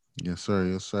 Yes, sir.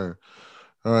 Yes, sir.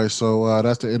 All right, so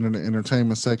that's the end of the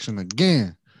entertainment section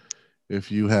again. If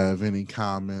you have any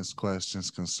comments,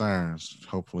 questions, concerns,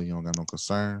 hopefully you don't got no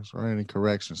concerns or any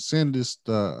corrections, send us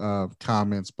the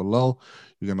comments below.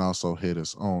 You can also hit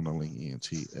us on the link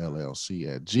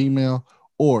ENTLLC at Gmail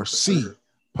or Yes, C sir.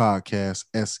 podcast,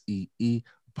 SEE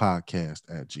podcast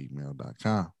at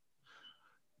gmail.com.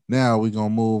 Now we're going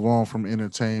to move on from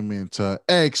entertainment to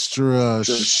extra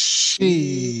Just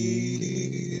shit.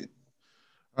 shit.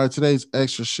 All right, today's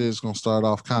extra shit is gonna start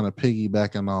off kind of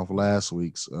piggybacking off last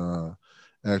week's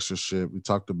extra shit. We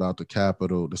talked about the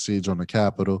Capitol, the siege on the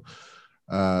Capitol.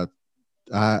 Uh,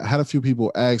 I had a few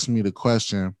people ask me the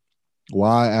question,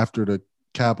 why after the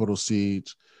Capitol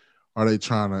siege are they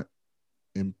trying to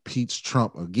impeach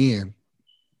Trump again?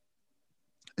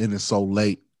 And it's so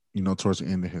late, towards the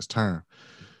end of his term.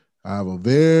 I have a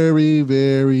very,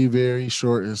 very, very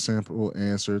short and simple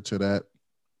answer to that.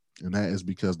 And that is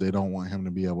because they don't want him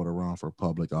to be able to run for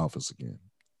public office again.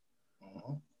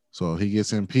 Uh-huh. So he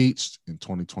gets impeached in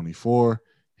 2024.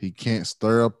 He can't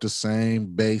stir up the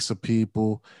same base of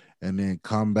people and then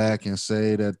come back and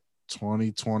say that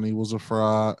 2020 was a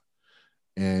fraud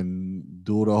and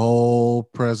do the whole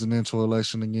presidential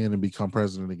election again and become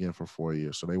president again for 4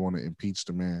 years. So they want to impeach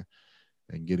the man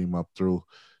and get him up through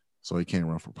so he can't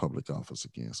run for public office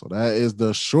again. So that is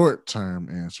the short-term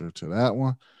answer to that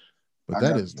one. But I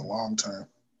that got is the long term.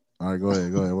 All right, go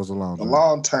ahead. What's the long The term?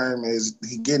 long term is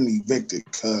he getting evicted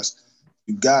because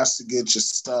you got to get your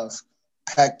stuff,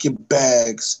 pack your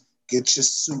bags, get your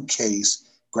suitcase,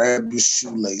 grab your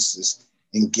shoelaces,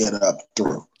 and get up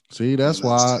through. See, that's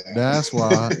why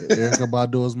Erica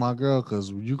Badu is my girl,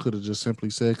 because you could have just simply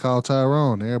said call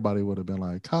Tyrone. Everybody would have been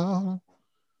like, call him.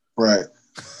 Right.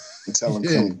 And tell him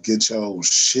come get your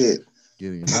shit.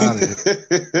 Getting out of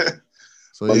here.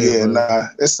 So but yeah,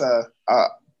 it's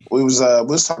we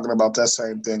was talking about that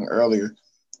same thing earlier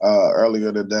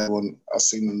today when I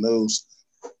seen the news,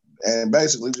 and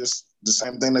basically just the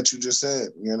same thing that you just said.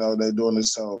 You know, they're doing it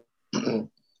so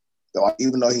like,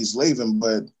 even though he's leaving,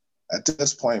 but at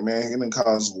this point, man, he didn't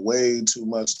cause way too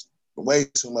much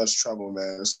trouble,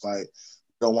 man. It's like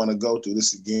you don't want to go through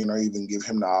this again or even give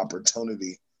him the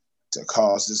opportunity to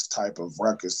cause this type of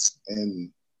ruckus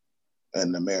in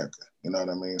America. You know what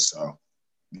I mean? So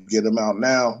you get him out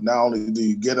now. Not only do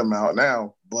you get him out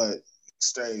now, but he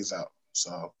stays out.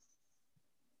 So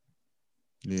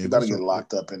he got to get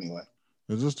locked up anyway.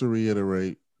 And just to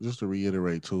reiterate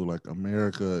too, like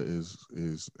America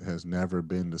has never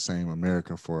been the same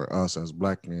America for us as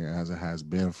black men as it has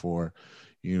been for,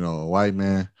 you know, a white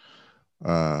man,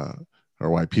 or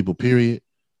white people, period.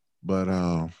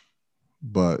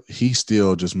 But he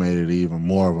still just made it even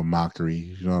more of a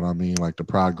mockery. You know what I mean? Like the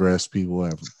progress people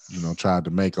have, you know, tried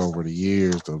to make over the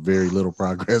years, the very little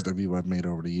progress that people have made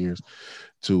over the years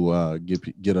to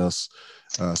get us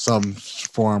some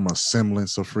form of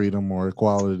semblance of freedom or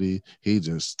equality. He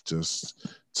just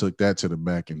took that to the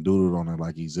back and doodled on it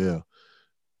like he's ill.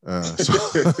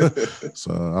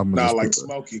 So I'm not like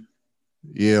Smokey.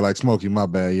 Yeah, like Smokey. My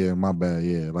bad. Yeah,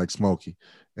 like Smokey.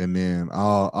 And then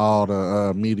all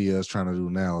the media is trying to do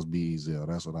now is be easy.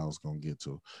 That's what I was gonna get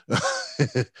to.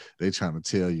 They trying to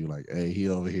tell you like, hey, he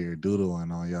over here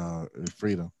doodling on y'all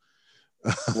freedom.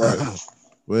 Right.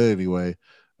 Well, anyway,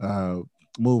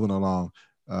 moving along.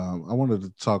 I wanted to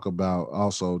talk about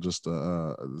also just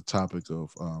the topic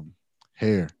of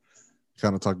hair.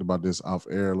 Kind of talked about this off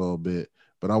air a little bit,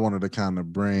 but I wanted to kind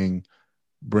of bring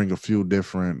a few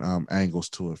different angles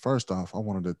to it. First off, I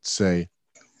wanted to say,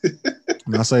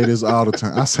 and I say this all the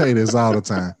time,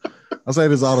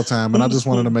 and I just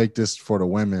wanted to make this for the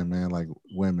women, man, like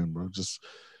women, bro. Just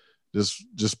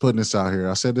putting this out here.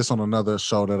 I said this on another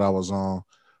show that I was on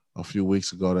a few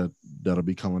weeks ago that'll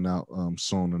be coming out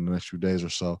soon in the next few days or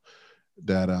so,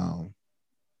 that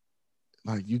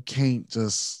like you can't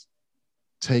just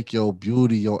take your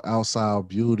beauty, your outside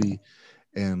beauty,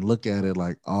 and look at it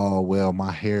like, oh well,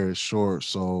 my hair is short,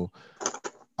 so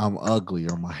I'm ugly,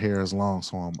 or my hair is long,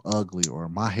 so I'm ugly, or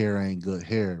my hair ain't good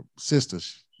hair.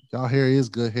 Sisters, y'all hair is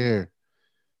good hair.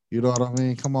 You know what I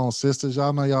mean? Come on, sisters.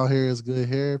 Y'all know y'all hair is good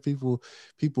hair. People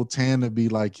tend to be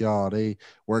like y'all. They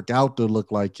work out to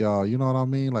look like y'all. You know what I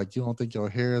mean? Like you don't think your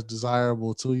hair is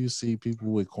desirable too. You see people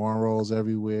with cornrows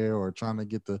everywhere, or trying to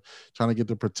get the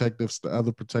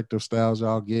other protective styles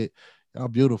y'all get. Y'all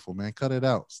beautiful, man. Cut it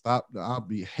out. Stop. I'll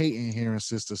be hating hearing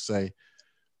sisters say,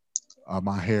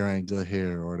 my hair ain't good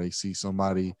hair, or they see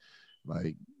somebody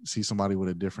with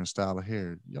a different style of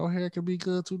hair. Your hair can be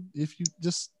good too if you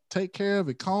just take care of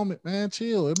it, comb it, man,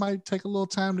 chill. It might take a little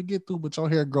time to get through, but your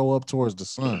hair grow up towards the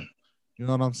sun. You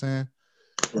know what I'm saying?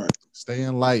 Right. Stay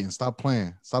enlightened. Stop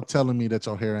playing. Stop telling me that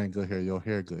your hair ain't good hair. Your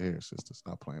hair good hair, sister.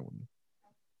 Stop playing with me.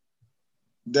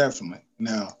 Definitely.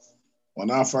 Now,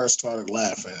 when I first started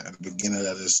laughing at the beginning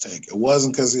of this take, it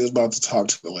wasn't because he was about to talk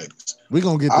to the ladies. We're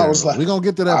going to get there. We're going to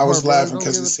get to that part. I was laughing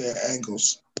because he said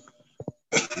angles.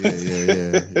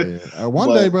 Yeah. One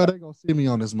day, bro, they gonna see me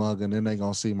on this mug, and then they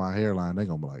gonna see my hairline. They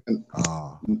gonna be like,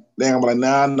 "Ah." They gonna be like,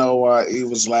 "Now I know why he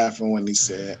was laughing when he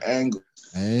said angles."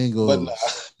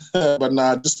 But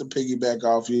nah, just to piggyback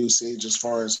off you, see, just as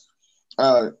far as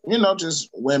just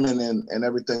women and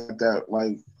everything like that.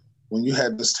 Like when you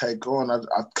had this take on, I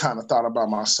kind of thought about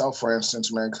myself, for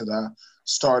instance, man, because I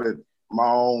started my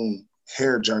own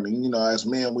hair journey. You know, as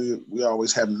men, we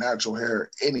always have natural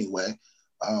hair anyway.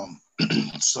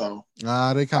 So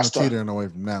they kind of teetering away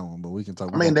from that one, but we can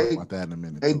talk. Talk about that in a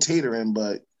minute. They teetering,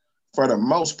 but for the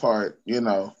most part, you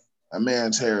know, a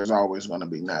man's hair is always going to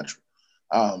be natural.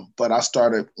 But I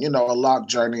started, a lock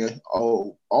journey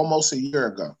almost a year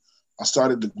ago. I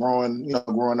started growing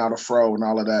out a fro and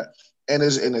all of that, and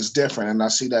it's different. And I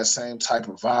see that same type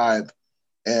of vibe,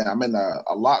 and I'm in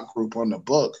a lock group on the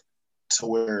book to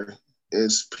where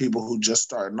it's people who just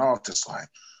starting off. Just like,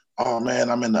 oh man,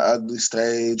 I'm in the ugly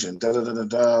stage and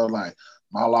like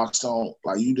my locks don't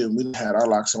like we didn't have our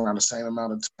locks around the same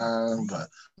amount of time, but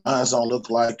Mine don't look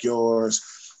like yours.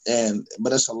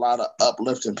 But it's a lot of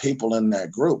uplifting people in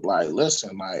that group. Like,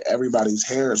 listen, like everybody's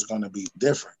hair is gonna be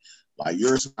different. Like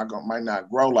yours might not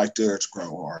grow like theirs grow,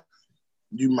 or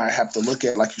you might have to look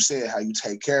at, like you said, how you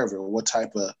take care of it. What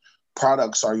type of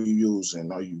products are you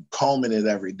using? Are you combing it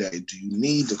every day? Do you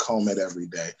need to comb it every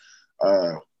day?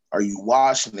 Are you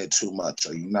washing it too much?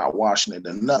 Are you not washing it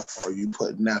enough? Are you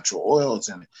putting natural oils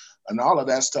in it? And all of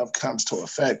that stuff comes to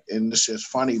effect. And it's just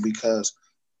funny because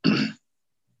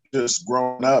just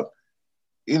growing up,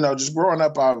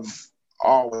 I've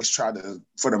always tried to,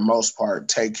 for the most part,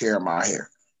 take care of my hair.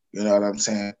 You know what I'm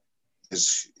saying?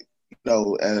 It's,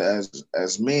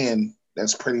 as men,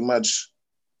 that's pretty much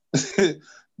the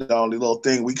only little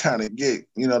thing we kind of get.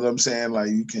 You know what I'm saying? Like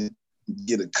you can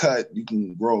get a cut, you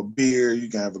can grow a beard, you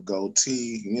can have a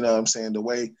goatee. You know what I'm saying? The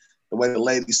way the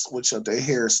ladies switch up their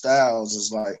hairstyles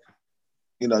is like,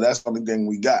 that's the only thing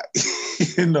we got.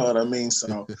 You know what I mean?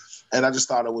 So, and I just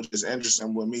thought it was just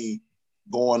interesting with me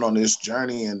going on this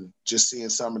journey and just seeing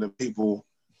some of the people,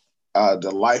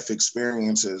 the life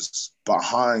experiences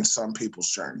behind some people's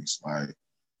journeys. Like,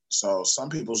 so some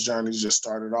people's journeys just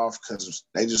started off because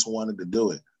they just wanted to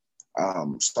do it.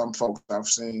 Some folks I've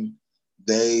seen,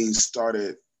 they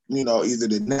started, either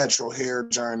the natural hair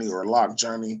journey or lock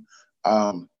journey,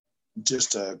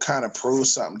 just to kind of prove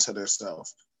something to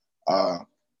themselves.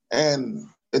 And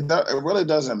it really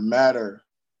doesn't matter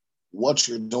what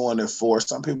you're doing it for.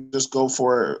 Some people just go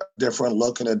for a different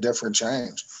look and a different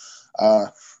change.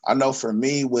 I know for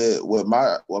me with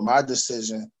my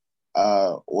decision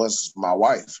was my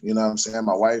wife. You know what I'm saying?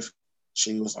 My wife,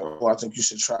 she was like, "Oh, I think you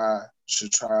should try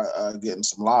getting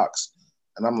some locks."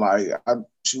 And I'm like,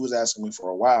 she was asking me for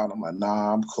a while, and I'm like,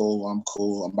 "Nah, I'm cool. I'm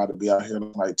about to be out here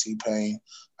looking like T-Pain."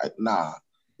 Like, nah.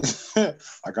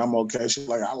 Like, I'm okay. She's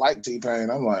like, "I like T-Pain."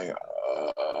 I'm like,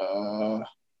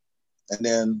 And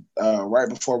then right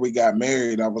before we got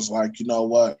married, I was like, you know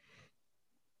what?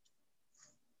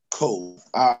 Cool.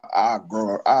 I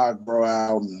grow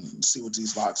out and see what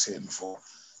these locks hitting for.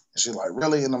 And she's like,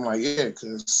 really? And I'm like, yeah,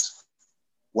 because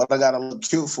what I gotta look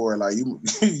cute for? Like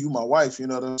you my wife, you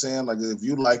know what I'm saying? Like if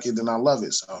you like it, then I love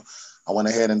it. So I went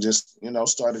ahead and just,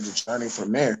 started the journey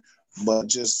from there. But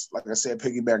just like I said,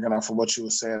 piggybacking off of what you were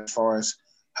saying as far as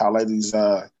how ladies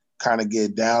kind of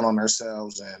get down on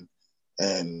themselves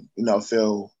and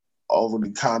feel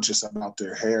overly conscious about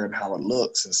their hair and how it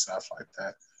looks and stuff like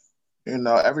that.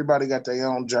 Everybody got their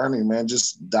own journey, man.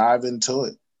 Just dive into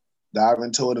it. Dive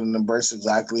into it and embrace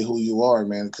exactly who you are,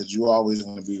 man, because you're always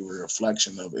going to be a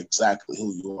reflection of exactly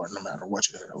who you are, no matter what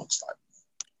your hair looks like.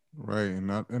 Right,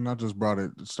 and I just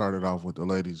started off with the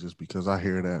ladies just because I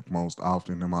hear that most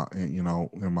often in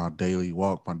my daily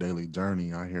walk, my daily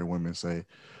journey. I hear women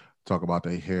talk about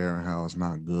their hair and how it's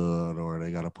not good, or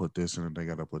they got to put this in, and they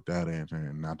got to put that in,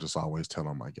 and I just always tell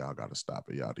them like, y'all got to stop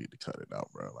it, y'all need to cut it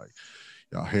out, bro. Like,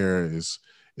 y'all hair is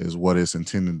what it's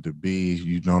intended to be.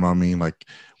 You know what I mean? Like,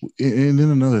 and then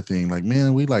another thing, like,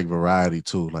 man, we like variety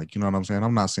too. Like, you know what I'm saying?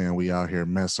 I'm not saying we out here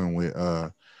messing with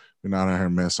we're not out here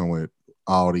messing with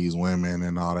all these women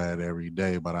and all that every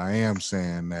day, but I am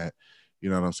saying that, you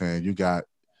know what I'm saying, you got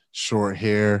short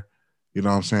hair, you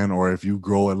know what I'm saying, or if you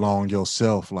grow it long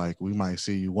yourself, like we might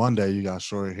see you one day you got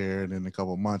short hair and in a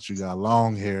couple months you got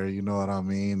long hair, you know what I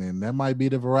mean? And that might be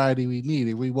the variety we need.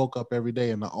 If we woke up every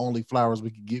day and the only flowers we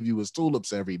could give you is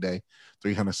tulips every day,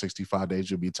 365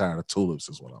 days, you'll be tired of tulips,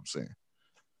 is what I'm saying.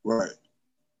 Right.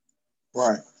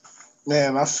 Right.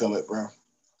 Man, I feel it, bro.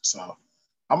 So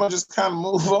I'm gonna just kind of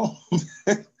move on.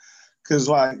 Cause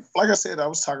like I said, I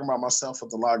was talking about myself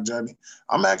with the lock journey.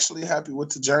 I'm actually happy with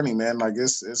the journey, man. Like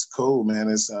it's cool, man.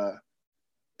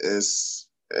 It's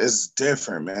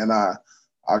different, man. I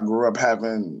grew up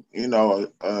having,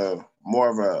 more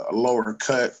of a lower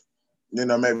cut.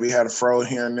 Maybe had a fro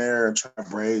here and there, try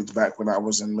braids back when I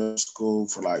was in middle school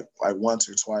for like once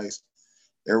or twice.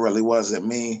 It really wasn't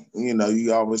me.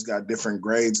 You always got different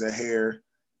grades of hair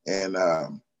and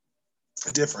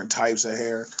different types of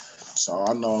hair. So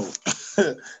I know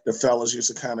the fellas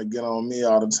used to kind of get on me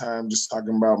all the time, just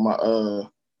talking about my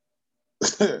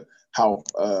how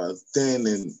thin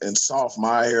and soft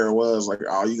my hair was. Like,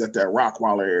 oh, you got that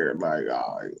Rockwaller hair. Like,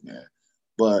 oh, man.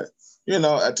 But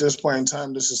at this point in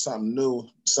time, this is something new,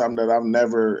 something that I've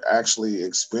never actually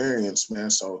experienced, man.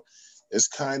 So it's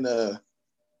kind of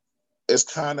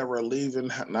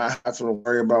relieving not having to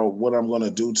worry about what I'm going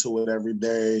to do to it every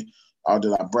day.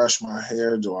 Did I brush my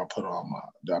hair? Did I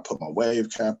put my wave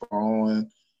cap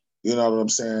on? You know what I'm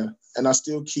saying? And I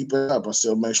still keep it up. I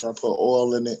still make sure I put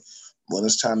oil in it. When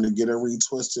it's time to get it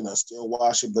retwisted, I still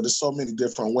wash it. But there's so many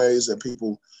different ways that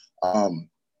people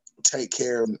take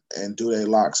care and do their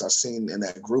locks. I seen in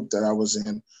that group that I was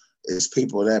in is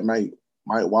people that might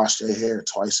wash their hair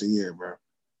twice a year, bro.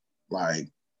 Like,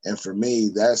 and for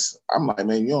me, I'm like,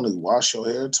 man, you only wash your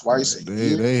hair twice a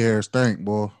year. They hair stink,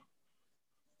 boy.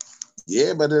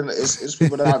 Yeah, but then it's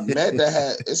people that I've met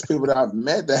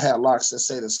that had locks that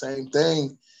say the same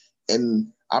thing.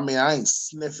 And I mean, I ain't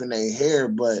sniffing their hair,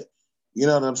 but you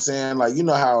know what I'm saying? Like, you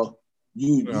know how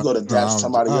you go to dap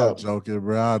somebody I'm up. joking,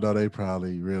 bro. I know they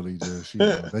probably really just,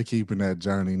 they keeping that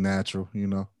journey natural,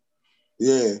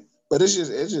 Yeah, but it's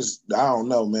just I don't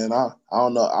know, man. I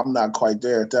don't know. I'm not quite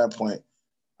there at that point.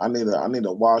 I need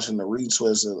a wash and a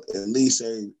retwist at least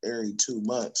every 2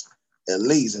 months, at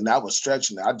least. And that was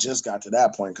stretching it. I just got to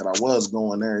that point because I was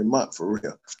going every month for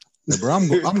real. Yeah, bro,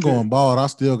 I'm going bald. I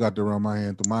still got to run my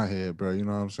hand through my head, bro. You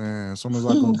know what I'm saying? As soon as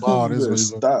I go bald,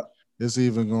 it's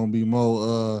even gonna be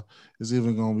more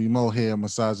hair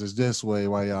massages this way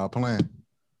while y'all playing.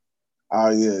 Oh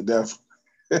yeah, definitely.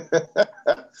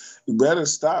 You better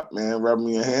stop, man. Rubbing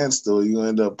your hands through, you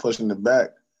end up pushing it back.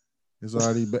 It's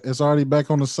already back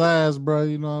on the sides, bro.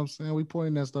 You know what I'm saying? We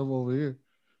pointing that stuff over here.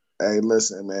 Hey,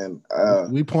 listen, man.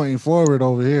 We pointing forward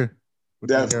over here with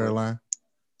definitely. the hairline.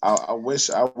 I wish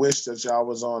that y'all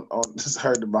was on just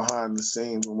heard the behind the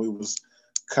scenes when we was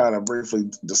kind of briefly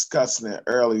discussing it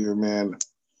earlier, man.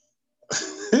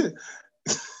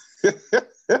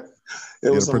 It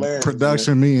was hilarious.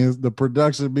 The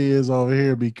production me is over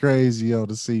here be crazy on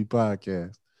the C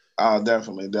podcast. Oh,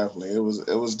 definitely. It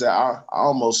was that I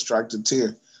almost struck the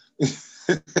tear.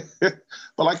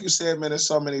 But like you said, man, there's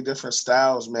so many different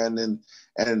styles, man.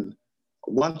 And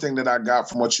one thing that I got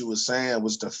from what you were saying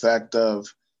was the fact of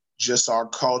just our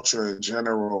culture in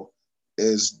general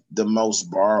is the most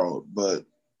borrowed, but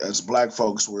as Black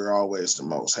folks, we're always the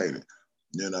most hated.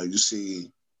 You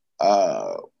see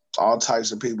all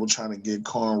types of people trying to get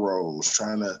cornrows,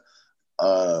 trying to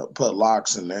put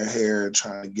locks in their hair,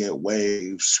 trying to get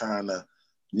waves, trying to,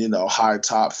 high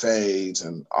top fades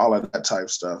and all of that type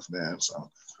stuff, man. So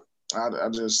I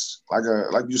just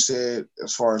like you said,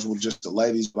 as far as with just the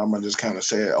ladies, but I'm gonna just kind of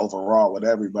say it overall with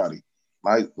everybody.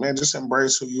 Like, man, just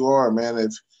embrace who you are, man.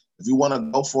 If you want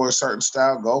to go for a certain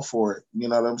style, go for it. You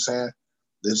know what I'm saying?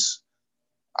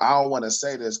 I don't want to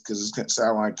say this because it's gonna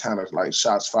sound like kind of like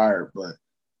shots fired, but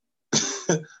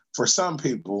for some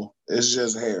people, it's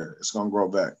just hair. It's gonna grow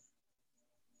back.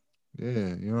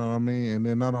 Yeah, you know what I mean? And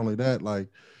then not only that, like,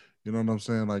 you know what I'm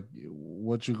saying? Like,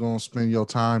 what you gonna spend your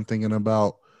time thinking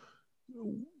about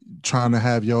trying to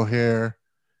have your hair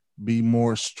be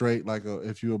more straight, like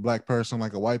if you're a Black person,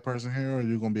 like a white person hair, or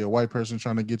you're gonna be a white person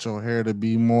trying to get your hair to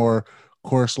be more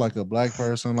coarse like a Black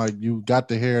person? Like, you got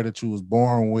the hair that you was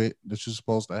born with, that you're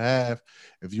supposed to have.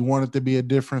 If you want it to be a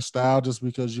different style just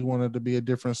because you want it to be a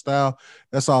different style,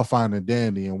 that's all fine and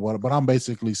dandy. And what I'm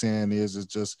basically saying is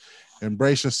just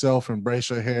embrace yourself, embrace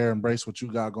your hair, embrace what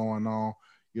you got going on.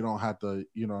 You don't have to,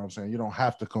 you know what I'm saying? You don't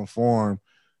have to conform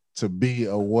to be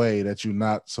a way that you're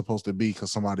not supposed to be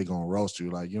because somebody gonna roast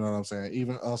you. Like, you know what I'm saying?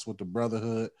 Even us with the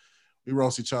brotherhood, we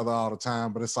roast each other all the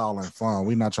time, but it's all in fun.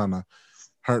 We're not trying to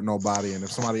hurt nobody. And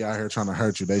if somebody out here trying to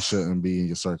hurt you, they shouldn't be in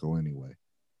your circle anyway.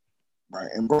 Right.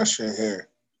 And brush your hair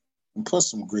and put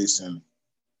some grease in.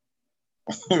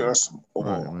 Or some oil.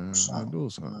 Right, man. Do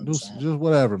something. Just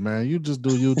whatever, man. You just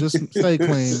do you. Just stay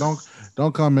clean.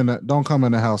 Don't come in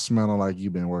the house smelling like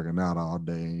you've been working out all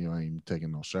day and you ain't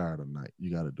taking no shower tonight.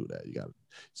 You got to do that. You got to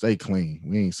stay clean.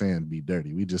 We ain't saying be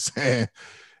dirty. We just saying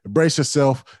embrace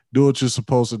yourself. Do what you're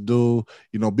supposed to do.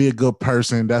 Be a good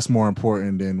person. That's more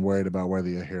important than worried about whether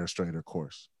your hair is straight or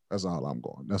coarse. That's all I'm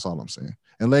saying.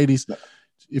 And ladies,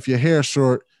 if your hair is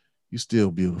short, you're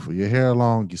still beautiful. Your hair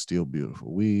long, you're still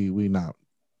beautiful. We not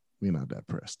that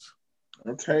pressed.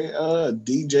 Okay,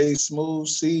 DJ Smooth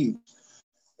Seed.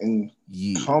 And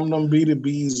calm them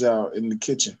B2Bs out in the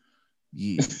kitchen.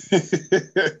 Yeah.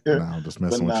 Nah, I'm just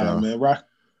messing with y'all. Man,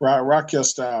 rock your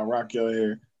style, rock your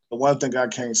hair. The one thing I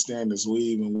can't stand is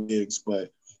weave and wigs,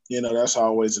 but that's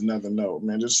always another note,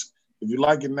 man. Just if you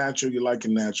like it natural, you like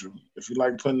it natural. If you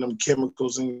like putting them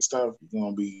chemicals in stuff, you're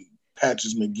gonna be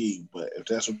Patches McGee. But if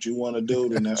that's what you want to do,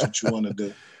 then that's what you want to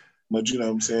do. But you know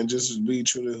what I'm saying? Just be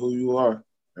true to who you are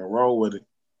and roll with it.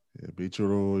 Yeah, be true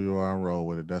to who you are and roll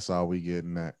with it. That's all we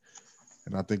getting at.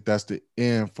 And I think that's the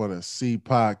end for the C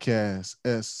Podcast,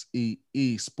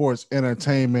 SEE, Sports,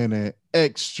 Entertainment, and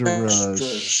Extra.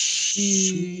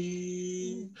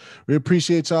 We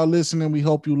appreciate y'all listening. We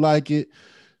hope you like it.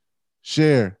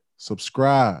 Share,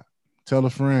 subscribe, tell a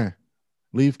friend,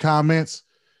 leave comments.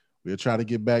 We'll try to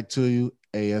get back to you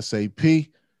ASAP.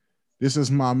 This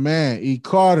is my man, E.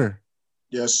 Carter.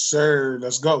 Yes, sir.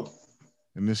 Let's go.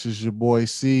 And this is your boy,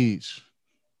 Siege.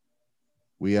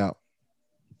 We out.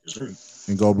 Yes,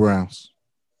 sir. And go Browns.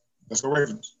 Let's go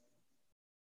Ravens.